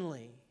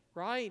suddenly,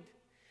 right?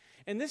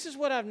 And this is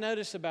what I've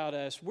noticed about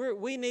us.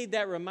 We need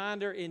that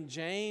reminder in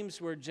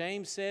James, where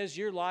James says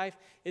your life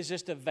is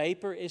just a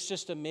vapor, it's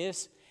just a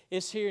mist,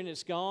 it's here and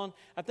it's gone.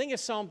 I think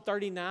it's Psalm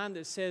 39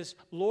 that says,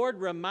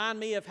 Lord, remind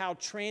me of how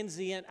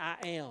transient I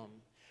am.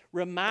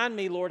 Remind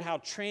me, Lord, how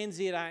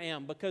transient I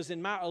am. Because in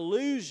my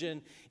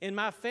illusion, in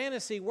my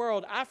fantasy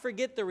world, I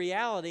forget the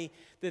reality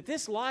that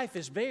this life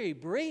is very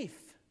brief.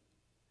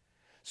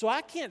 So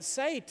I can't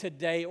say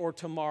today or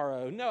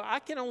tomorrow. No, I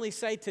can only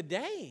say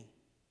today.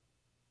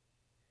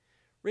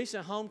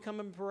 Recent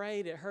homecoming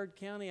parade at Heard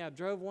County, I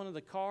drove one of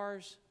the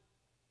cars.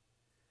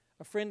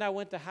 A friend I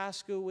went to high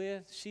school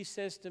with, she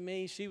says to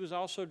me, she was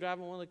also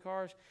driving one of the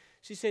cars.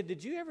 She said,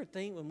 did you ever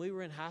think when we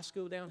were in high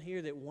school down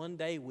here that one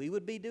day we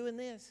would be doing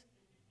this?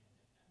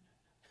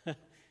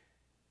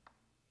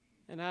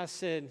 And I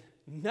said,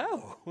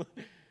 no.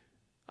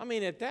 I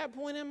mean, at that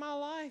point in my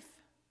life,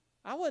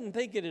 I wasn't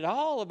thinking at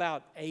all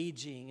about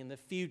aging in the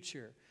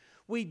future.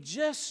 We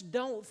just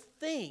don't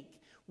think.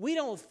 We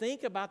don't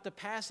think about the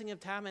passing of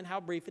time and how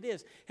brief it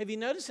is. Have you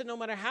noticed that no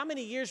matter how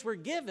many years we're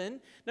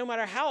given, no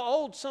matter how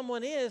old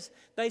someone is,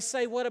 they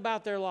say, what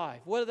about their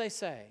life? What do they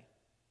say?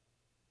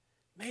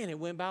 Man, it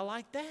went by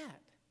like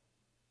that.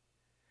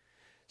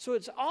 So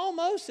it's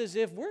almost as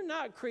if we're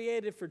not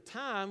created for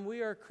time,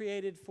 we are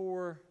created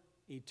for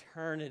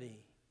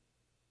eternity.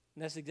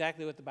 And that's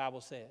exactly what the Bible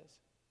says.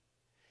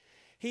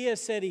 He has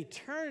set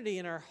eternity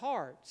in our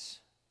hearts.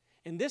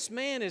 And this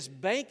man is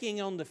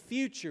banking on the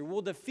future.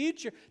 Well, the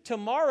future,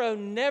 tomorrow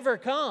never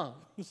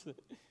comes.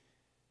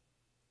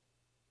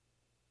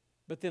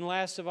 But then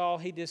last of all,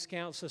 he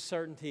discounts the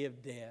certainty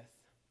of death.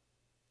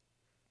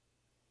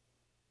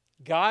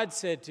 God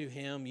said to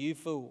him, you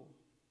fool,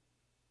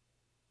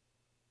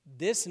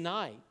 this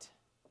night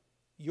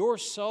your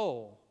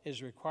soul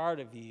is required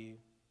of you.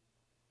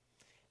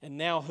 And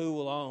now who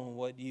will own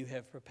what you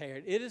have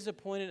prepared? It is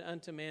appointed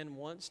unto man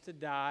once to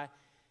die,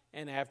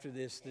 and after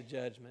this the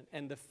judgment.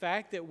 And the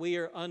fact that we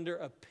are under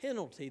a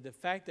penalty, the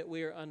fact that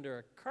we are under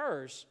a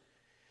curse,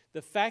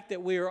 the fact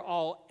that we are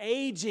all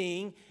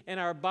aging and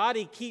our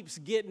body keeps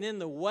getting in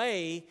the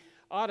way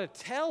ought to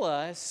tell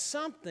us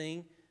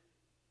something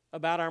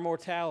about our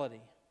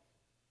mortality.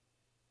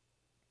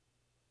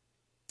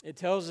 It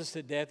tells us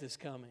that death is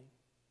coming.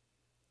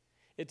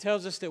 It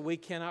tells us that we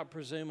cannot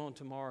presume on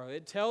tomorrow.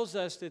 It tells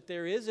us that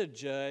there is a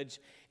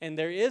judge and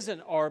there is an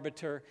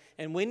arbiter,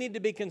 and we need to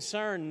be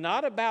concerned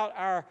not about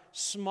our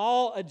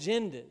small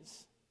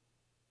agendas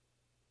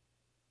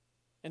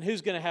and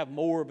who's going to have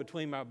more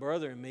between my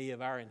brother and me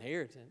of our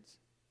inheritance.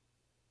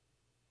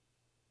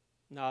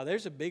 No,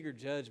 there's a bigger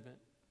judgment.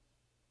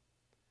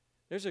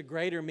 There's a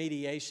greater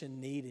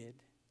mediation needed.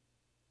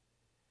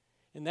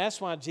 And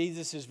that's why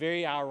Jesus is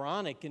very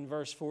ironic in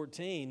verse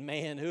 14.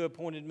 Man, who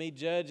appointed me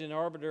judge and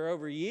arbiter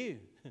over you?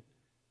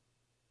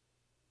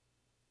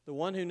 The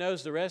one who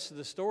knows the rest of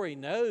the story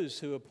knows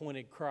who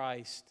appointed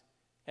Christ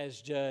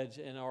as judge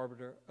and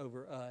arbiter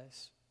over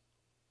us.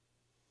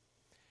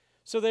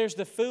 So there's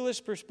the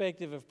foolish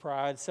perspective of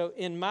pride. So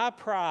in my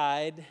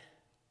pride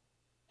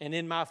and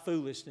in my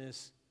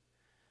foolishness,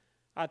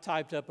 I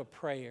typed up a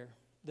prayer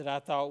that I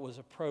thought was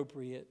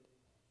appropriate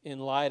in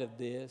light of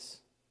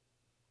this.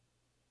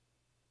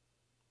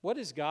 What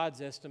is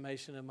God's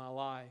estimation of my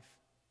life?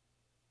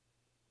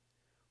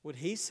 Would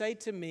He say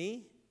to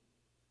me,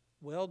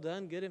 well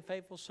done, good and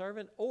faithful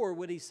servant? Or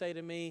would He say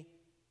to me,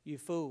 you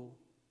fool,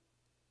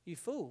 you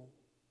fool?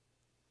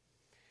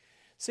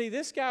 See,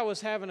 this guy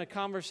was having a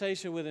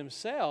conversation with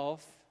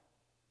himself,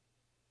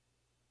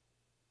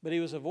 but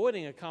he was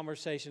avoiding a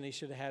conversation he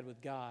should have had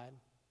with God.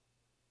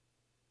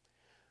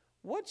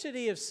 What should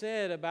he have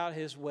said about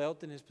his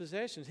wealth and his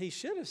possessions? He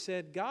should have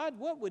said, God,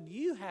 what would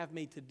you have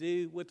me to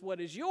do with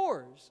what is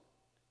yours?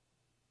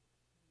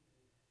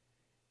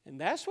 And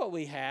that's what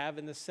we have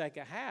in the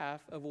second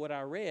half of what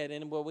I read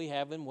and what we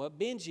have in what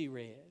Benji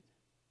read.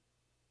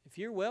 If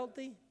you're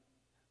wealthy,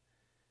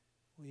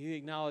 will you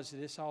acknowledge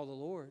that it's all the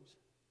Lord's?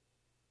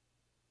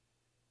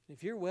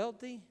 If you're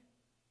wealthy,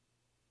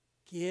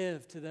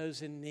 give to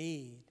those in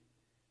need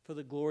for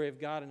the glory of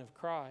God and of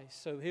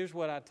Christ. So here's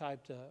what I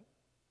typed up.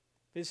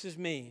 This is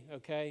me,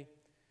 okay?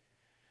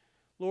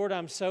 Lord,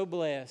 I'm so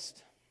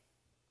blessed.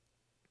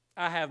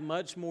 I have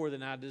much more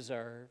than I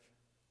deserve.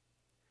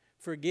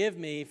 Forgive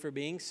me for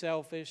being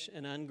selfish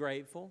and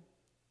ungrateful,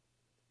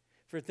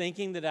 for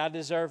thinking that I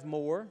deserve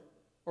more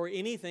or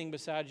anything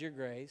besides your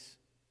grace.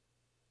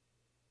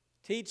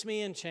 Teach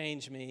me and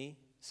change me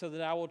so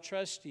that I will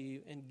trust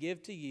you and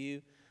give to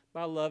you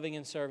by loving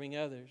and serving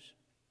others.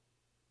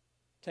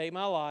 Take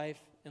my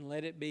life and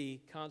let it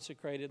be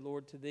consecrated,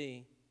 Lord, to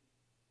thee.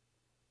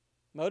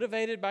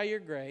 Motivated by your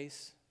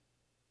grace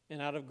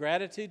and out of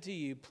gratitude to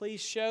you,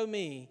 please show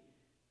me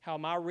how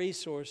my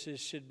resources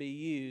should be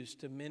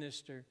used to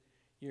minister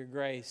your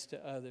grace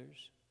to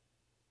others.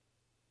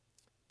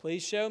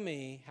 Please show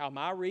me how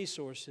my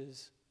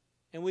resources,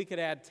 and we could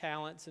add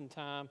talents and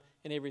time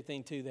and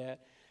everything to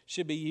that,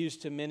 should be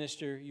used to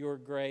minister your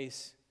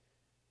grace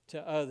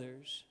to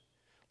others.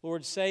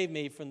 Lord, save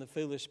me from the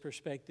foolish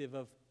perspective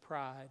of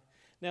pride.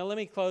 Now let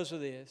me close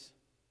with this.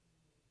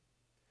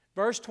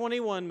 Verse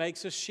 21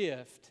 makes a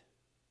shift,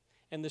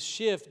 and the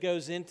shift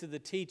goes into the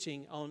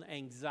teaching on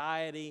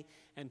anxiety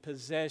and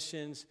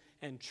possessions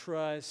and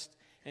trust,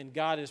 and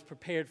God has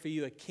prepared for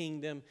you a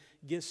kingdom,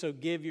 so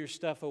give your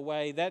stuff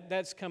away.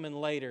 That's coming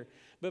later.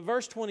 But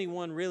verse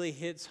 21 really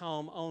hits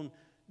home on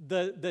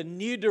the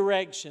new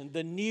direction,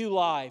 the new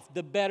life,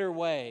 the better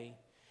way.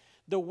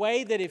 The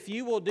way that if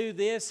you will do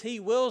this,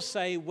 He will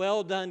say,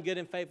 well done, good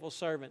and faithful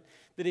servant.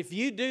 That if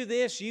you do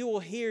this, you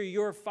will hear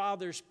your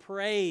Father's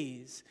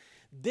praise.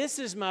 This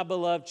is my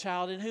beloved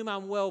child in whom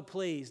I'm well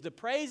pleased. The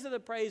praise of the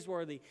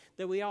praiseworthy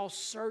that we all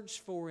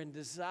search for and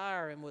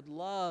desire and would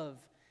love.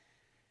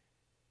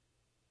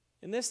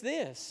 And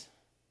this.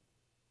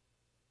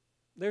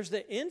 There's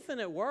the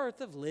infinite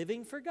worth of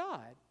living for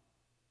God.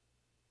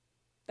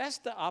 That's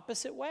the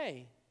opposite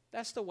way.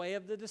 That's the way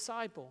of the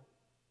disciple.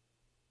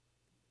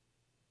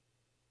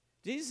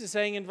 Jesus is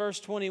saying in verse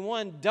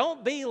 21,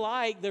 don't be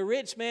like the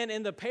rich man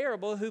in the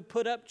parable who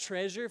put up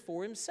treasure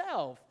for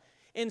himself.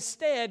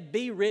 Instead,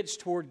 be rich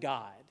toward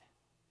God.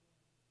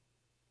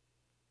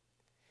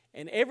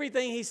 And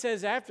everything he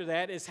says after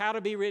that is how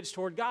to be rich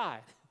toward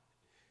God.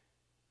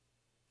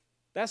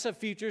 That's a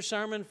future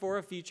sermon for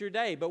a future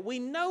day. But we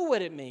know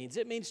what it means.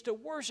 It means to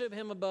worship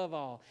Him above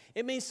all.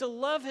 It means to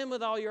love Him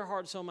with all your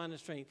heart, soul, mind, and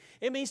strength.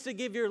 It means to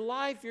give your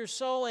life, your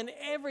soul, and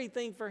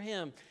everything for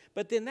Him.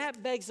 But then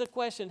that begs the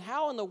question,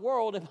 how in the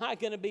world am I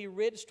going to be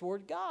rich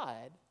toward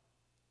God?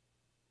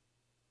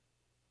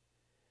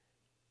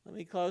 Let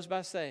me close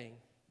by saying,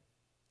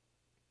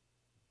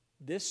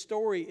 this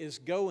story is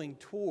going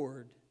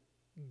toward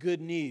good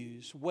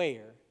news.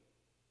 Where?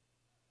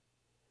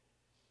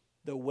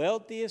 The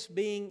wealthiest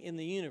being in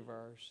the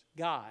universe,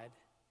 God,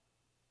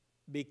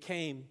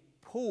 became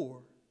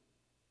poor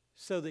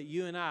so that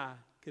you and I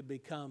could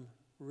become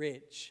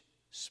rich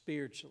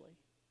spiritually.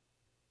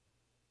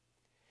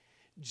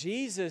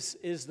 Jesus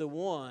is the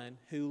one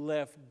who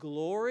left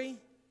glory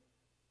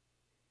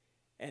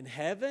and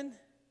heaven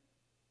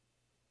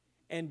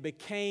and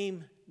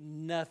became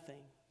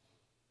nothing.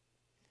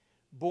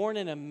 Born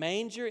in a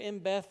manger in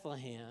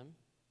Bethlehem,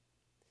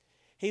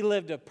 He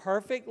lived a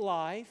perfect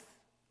life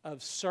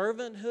of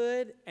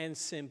servanthood and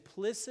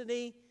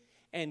simplicity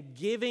and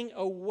giving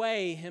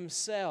away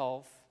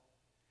Himself.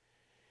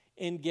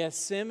 In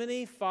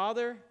Gethsemane,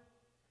 Father,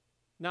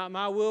 not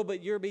my will,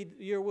 but your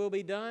will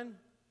be done.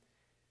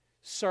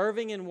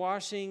 Serving and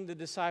washing the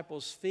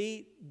disciples'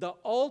 feet. The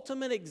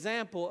ultimate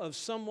example of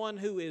someone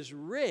who is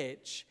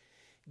rich,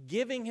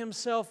 giving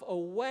himself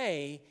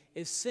away,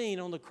 is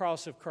seen on the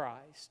cross of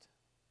Christ,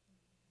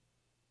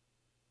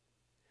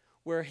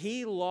 where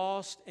He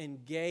lost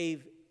and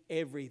gave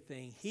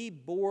everything. He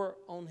bore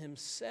on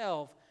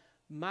Himself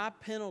my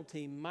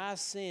penalty, my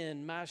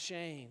sin, my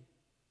shame,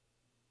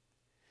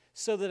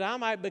 so that I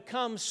might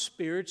become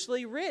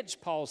spiritually rich,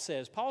 Paul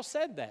says. Paul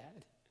said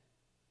that.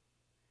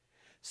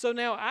 So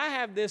now I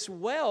have this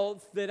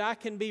wealth that I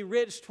can be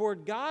rich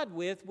toward God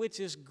with, which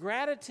is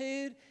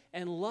gratitude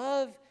and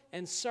love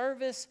and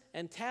service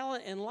and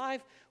talent and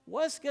life.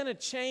 What's going to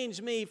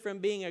change me from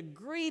being a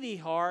greedy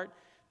heart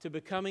to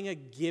becoming a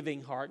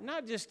giving heart?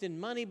 Not just in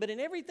money, but in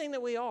everything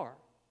that we are.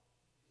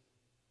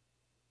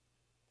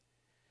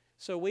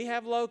 So we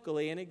have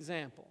locally an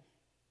example.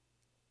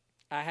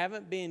 I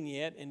haven't been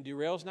yet, and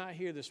Durrell's not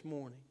here this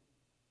morning.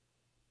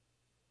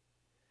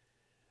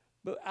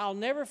 But I'll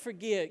never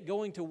forget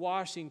going to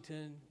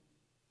Washington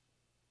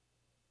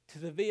to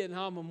the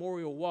Vietnam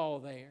Memorial Wall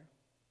there.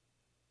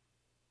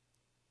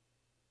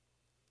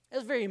 It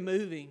was very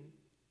moving.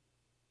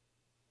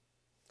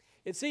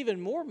 It's even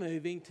more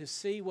moving to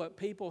see what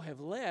people have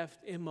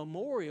left in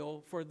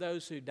memorial for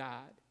those who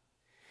died.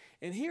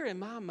 And here in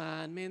my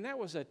mind, man, that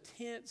was a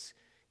tense,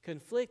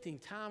 conflicting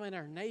time in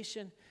our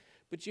nation.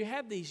 But you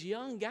have these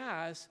young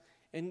guys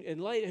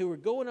and ladies who were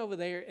going over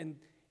there, and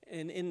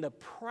in the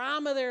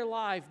prime of their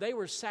life, they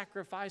were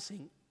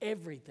sacrificing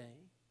everything.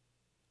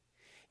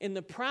 In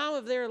the prime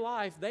of their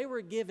life, they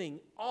were giving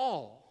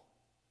all.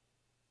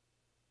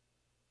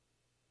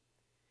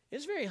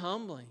 It's very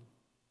humbling.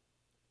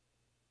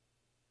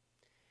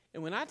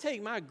 And when I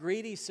take my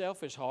greedy,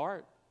 selfish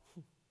heart,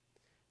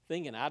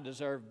 thinking I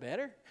deserve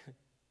better,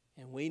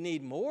 and we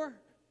need more,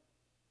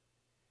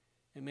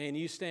 and man,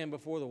 you stand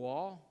before the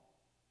wall.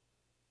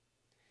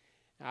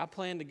 I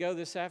plan to go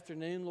this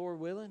afternoon, Lord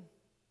willing.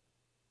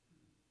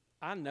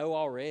 I know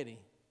already.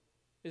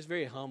 It's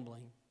very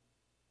humbling.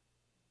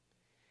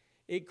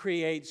 It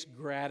creates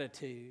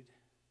gratitude.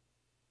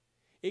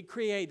 It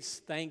creates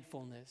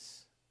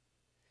thankfulness.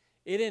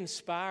 It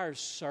inspires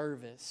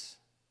service.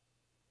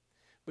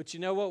 But you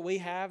know what we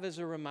have as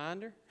a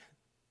reminder?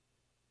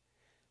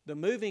 The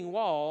moving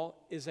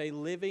wall is a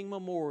living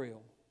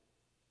memorial.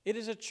 It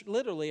is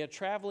literally a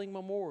traveling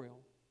memorial.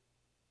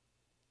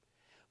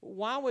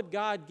 Why would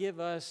God give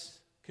us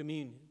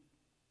communion?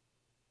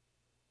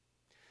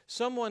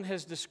 Someone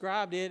has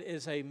described it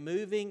as a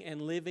moving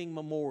and living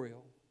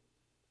memorial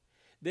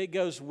that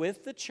goes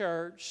with the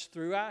church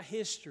throughout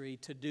history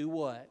to do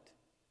what?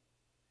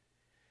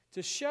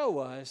 To show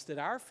us that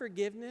our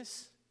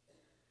forgiveness,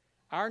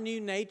 our new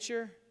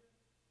nature,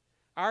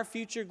 our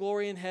future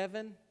glory in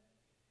heaven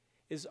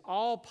is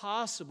all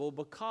possible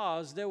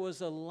because there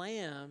was a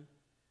lamb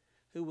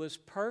who was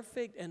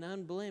perfect and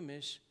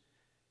unblemished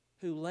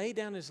who laid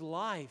down His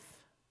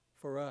life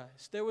for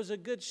us. There was a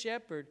good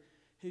shepherd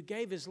who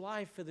gave His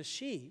life for the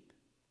sheep.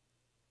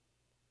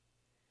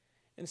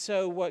 And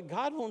so what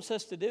God wants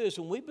us to do is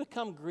when we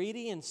become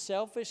greedy and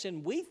selfish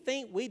and we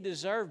think we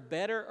deserve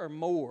better or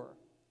more,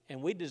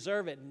 and we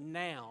deserve it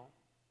now,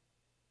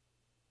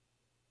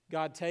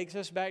 God takes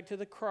us back to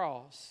the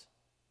cross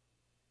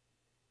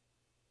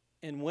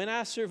And when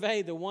I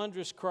survey the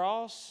wondrous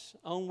cross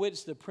on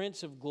which the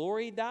Prince of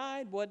Glory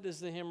died, what does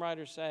the hymn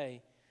writer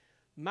say?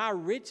 My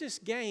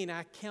richest gain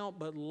I count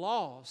but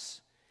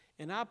loss,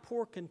 and I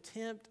pour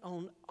contempt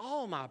on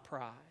all my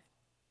pride.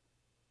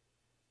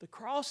 The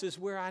cross is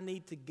where I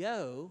need to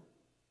go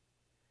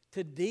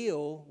to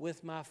deal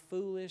with my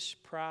foolish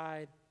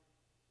pride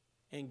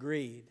and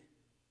greed.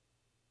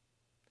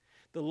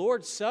 The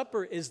Lord's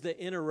Supper is the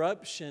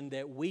interruption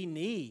that we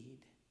need.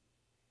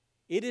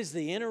 It is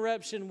the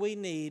interruption we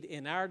need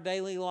in our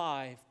daily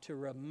life to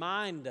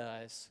remind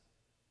us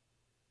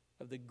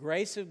of the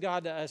grace of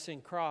God to us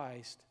in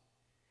Christ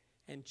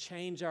and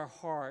change our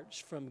hearts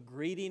from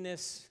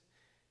greediness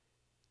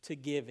to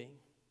giving.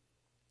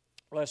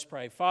 Let's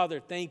pray. Father,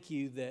 thank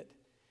you that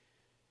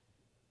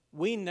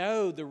we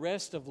know the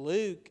rest of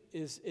Luke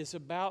is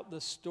about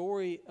the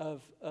story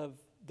of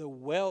the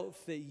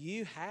wealth that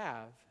you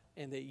have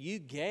and that you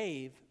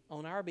gave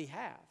on our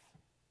behalf.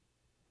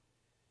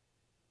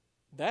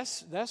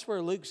 That's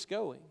where Luke's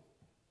going.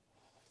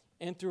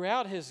 And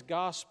throughout his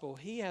gospel,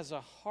 he has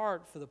a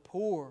heart for the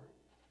poor.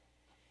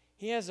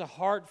 He has a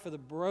heart for the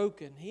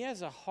broken. He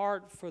has a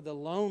heart for the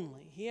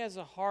lonely. He has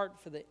a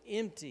heart for the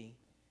empty.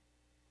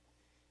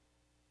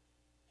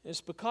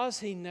 It's because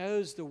he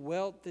knows the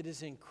wealth that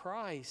is in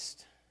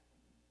Christ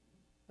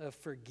of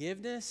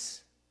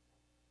forgiveness,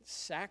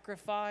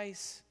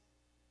 sacrifice,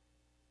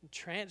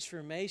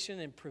 transformation,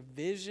 and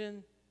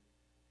provision.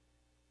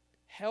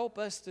 Help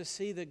us to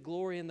see the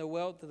glory and the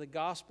wealth of the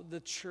gospel, the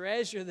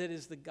treasure that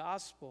is the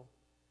gospel,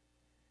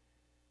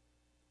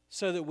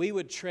 so that we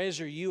would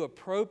treasure you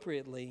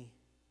appropriately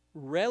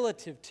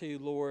relative to,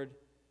 Lord,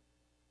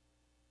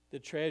 the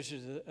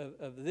treasures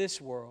of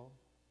this world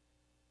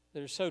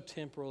that are so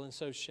temporal and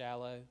so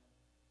shallow.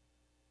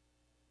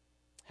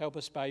 Help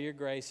us by your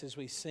grace as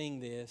we sing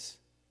this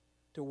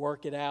to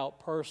work it out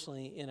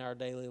personally in our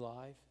daily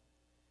life.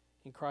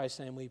 In Christ's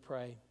name we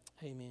pray.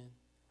 Amen.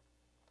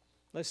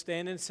 Let's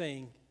stand and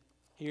sing.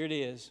 Here it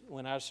is,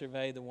 When I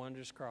Survey the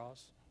Wondrous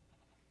Cross.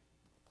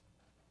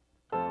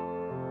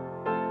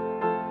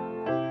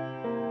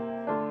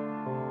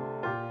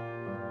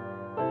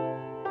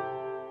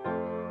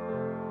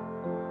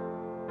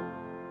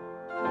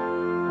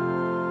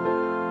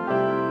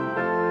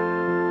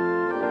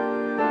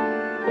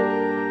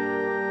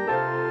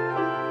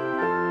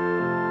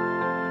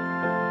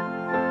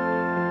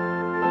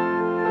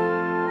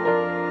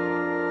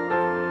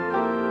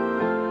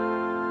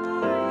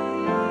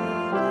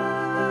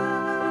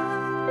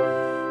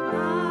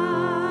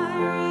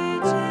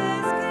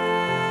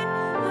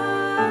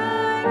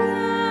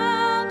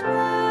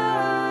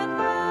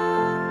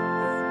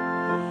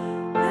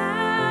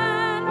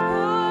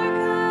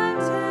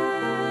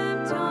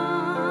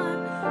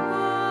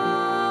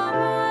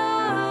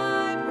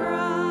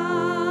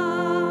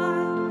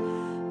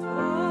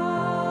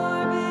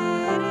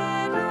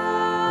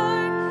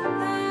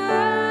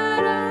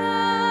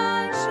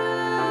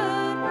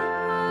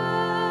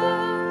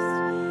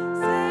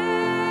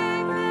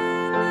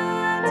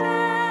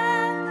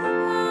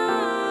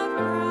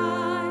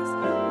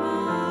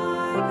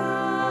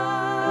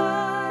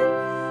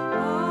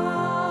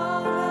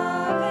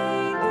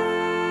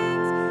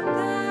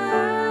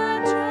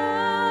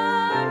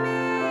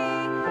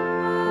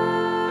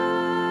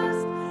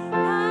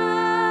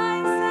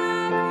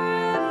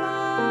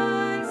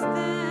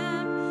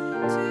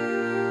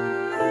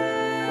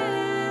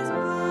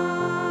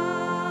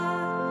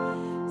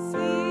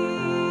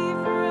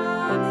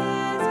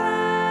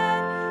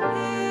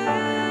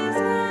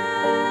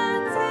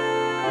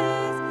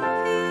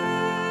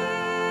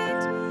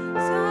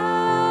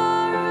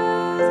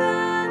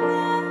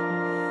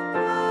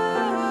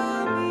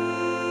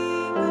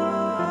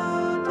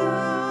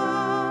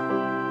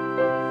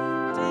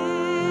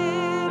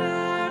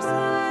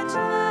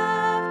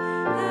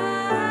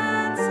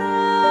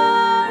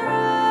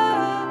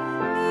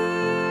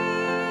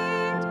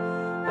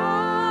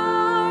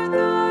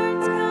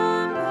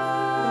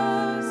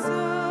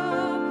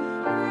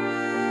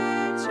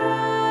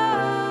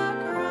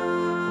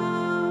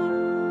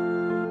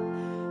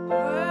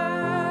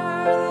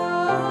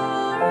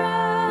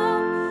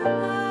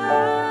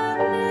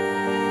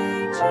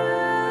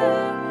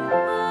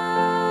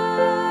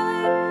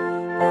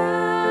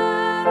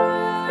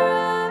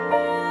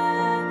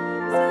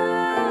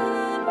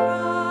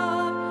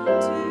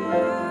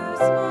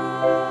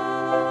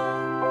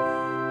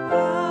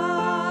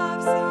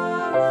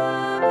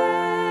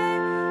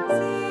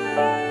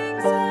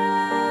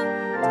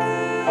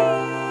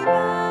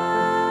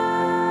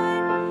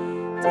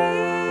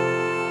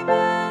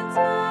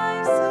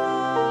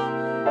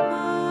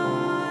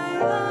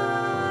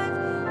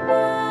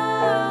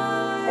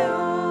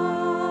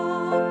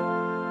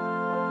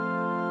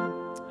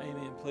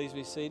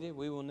 Seated.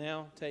 We will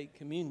now take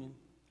communion.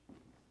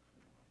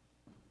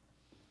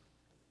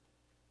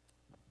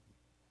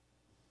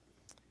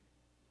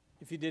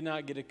 If you did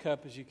not get a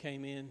cup as you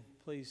came in,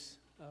 please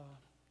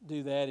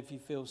do that if you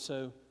feel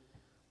so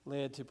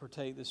led to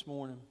partake this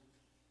morning.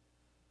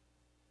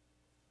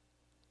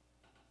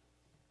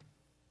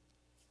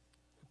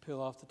 peel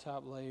off the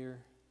top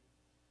layer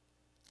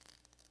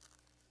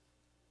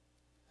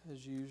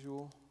as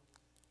usual.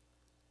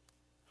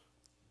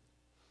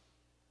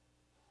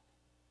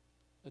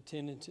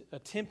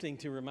 Attempting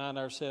to remind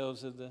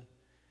ourselves of the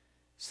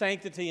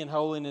sanctity and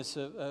holiness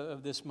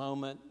of this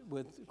moment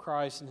with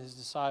Christ and his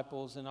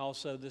disciples, and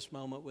also this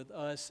moment with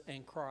us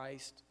and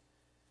Christ.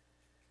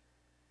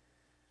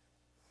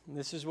 And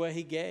this is what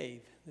he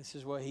gave. This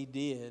is what he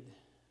did.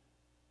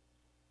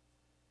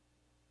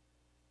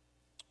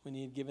 When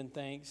he had given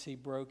thanks, he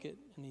broke it,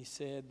 and he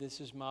said,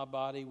 "This is my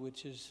body,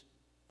 which is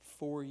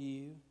for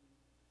you,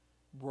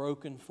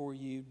 broken for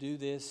you. Do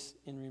this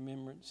in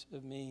remembrance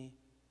of me."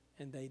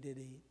 And they did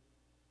eat.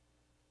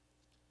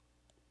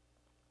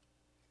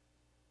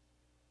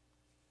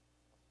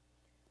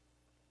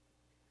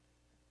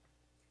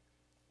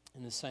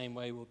 In the same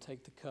way, we'll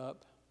take the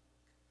cup.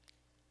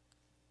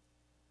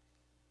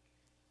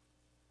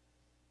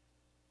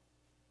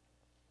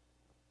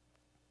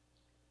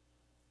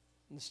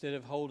 Instead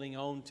of holding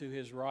on to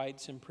his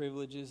rights and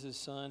privileges as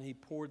son, he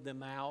poured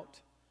them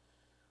out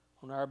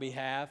on our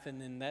behalf,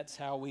 and then that's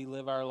how we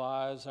live our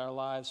lives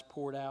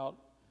poured out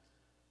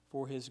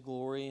for his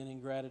glory and in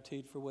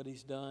gratitude for what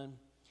he's done.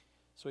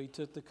 So he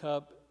took the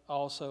cup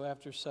also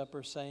after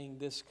supper, saying,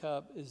 "This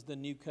cup is the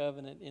new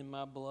covenant in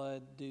my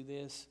blood. Do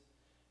this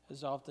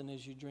as often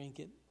as you drink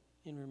it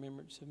in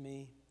remembrance of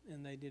me."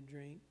 And they did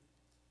drink.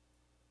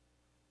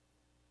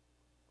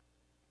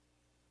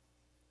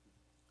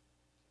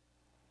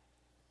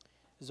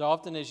 As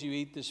often as you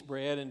eat this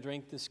bread and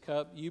drink this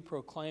cup, you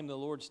proclaim the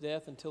Lord's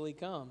death until he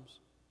comes.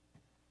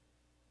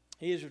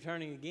 He is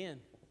returning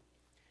again.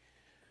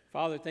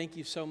 Father, thank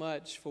you so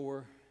much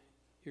for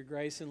your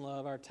grace and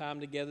love, our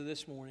time together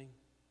this morning.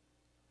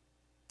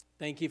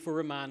 Thank you for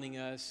reminding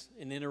us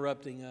and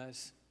interrupting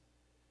us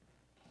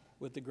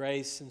with the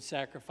grace and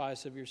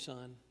sacrifice of your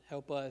Son.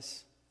 Help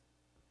us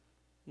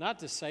not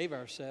to save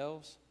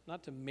ourselves,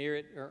 not to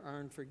merit or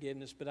earn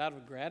forgiveness, but out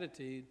of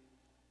gratitude,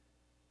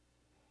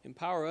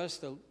 empower us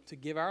to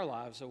give our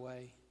lives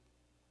away,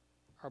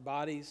 our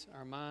bodies,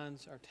 our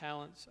minds, our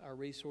talents, our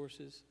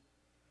resources,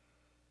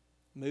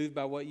 moved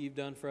by what you've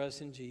done for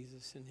us in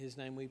Jesus. In his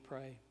name we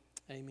pray.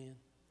 Amen.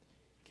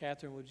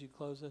 Catherine, would you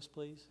close us,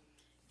 please?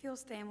 If you'll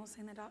stand, we'll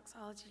sing the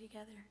doxology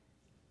together.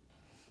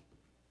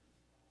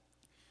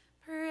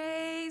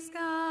 Praise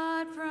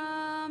God,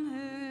 from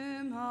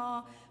whom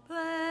all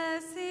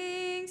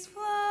blessings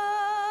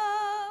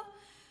flow.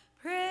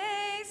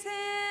 Praise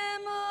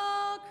him,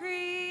 all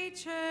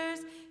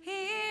creatures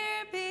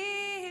here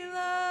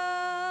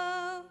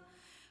below.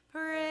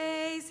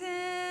 Praise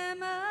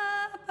him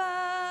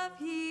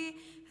above, ye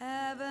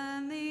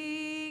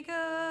heavenly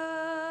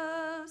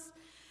ghosts.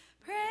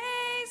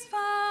 Praise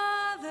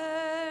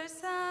Father,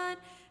 Son,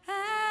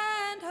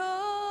 and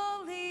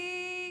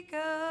Holy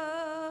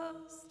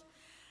Ghost.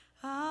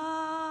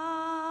 Amen.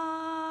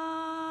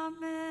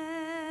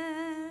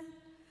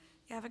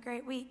 You have a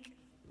great week.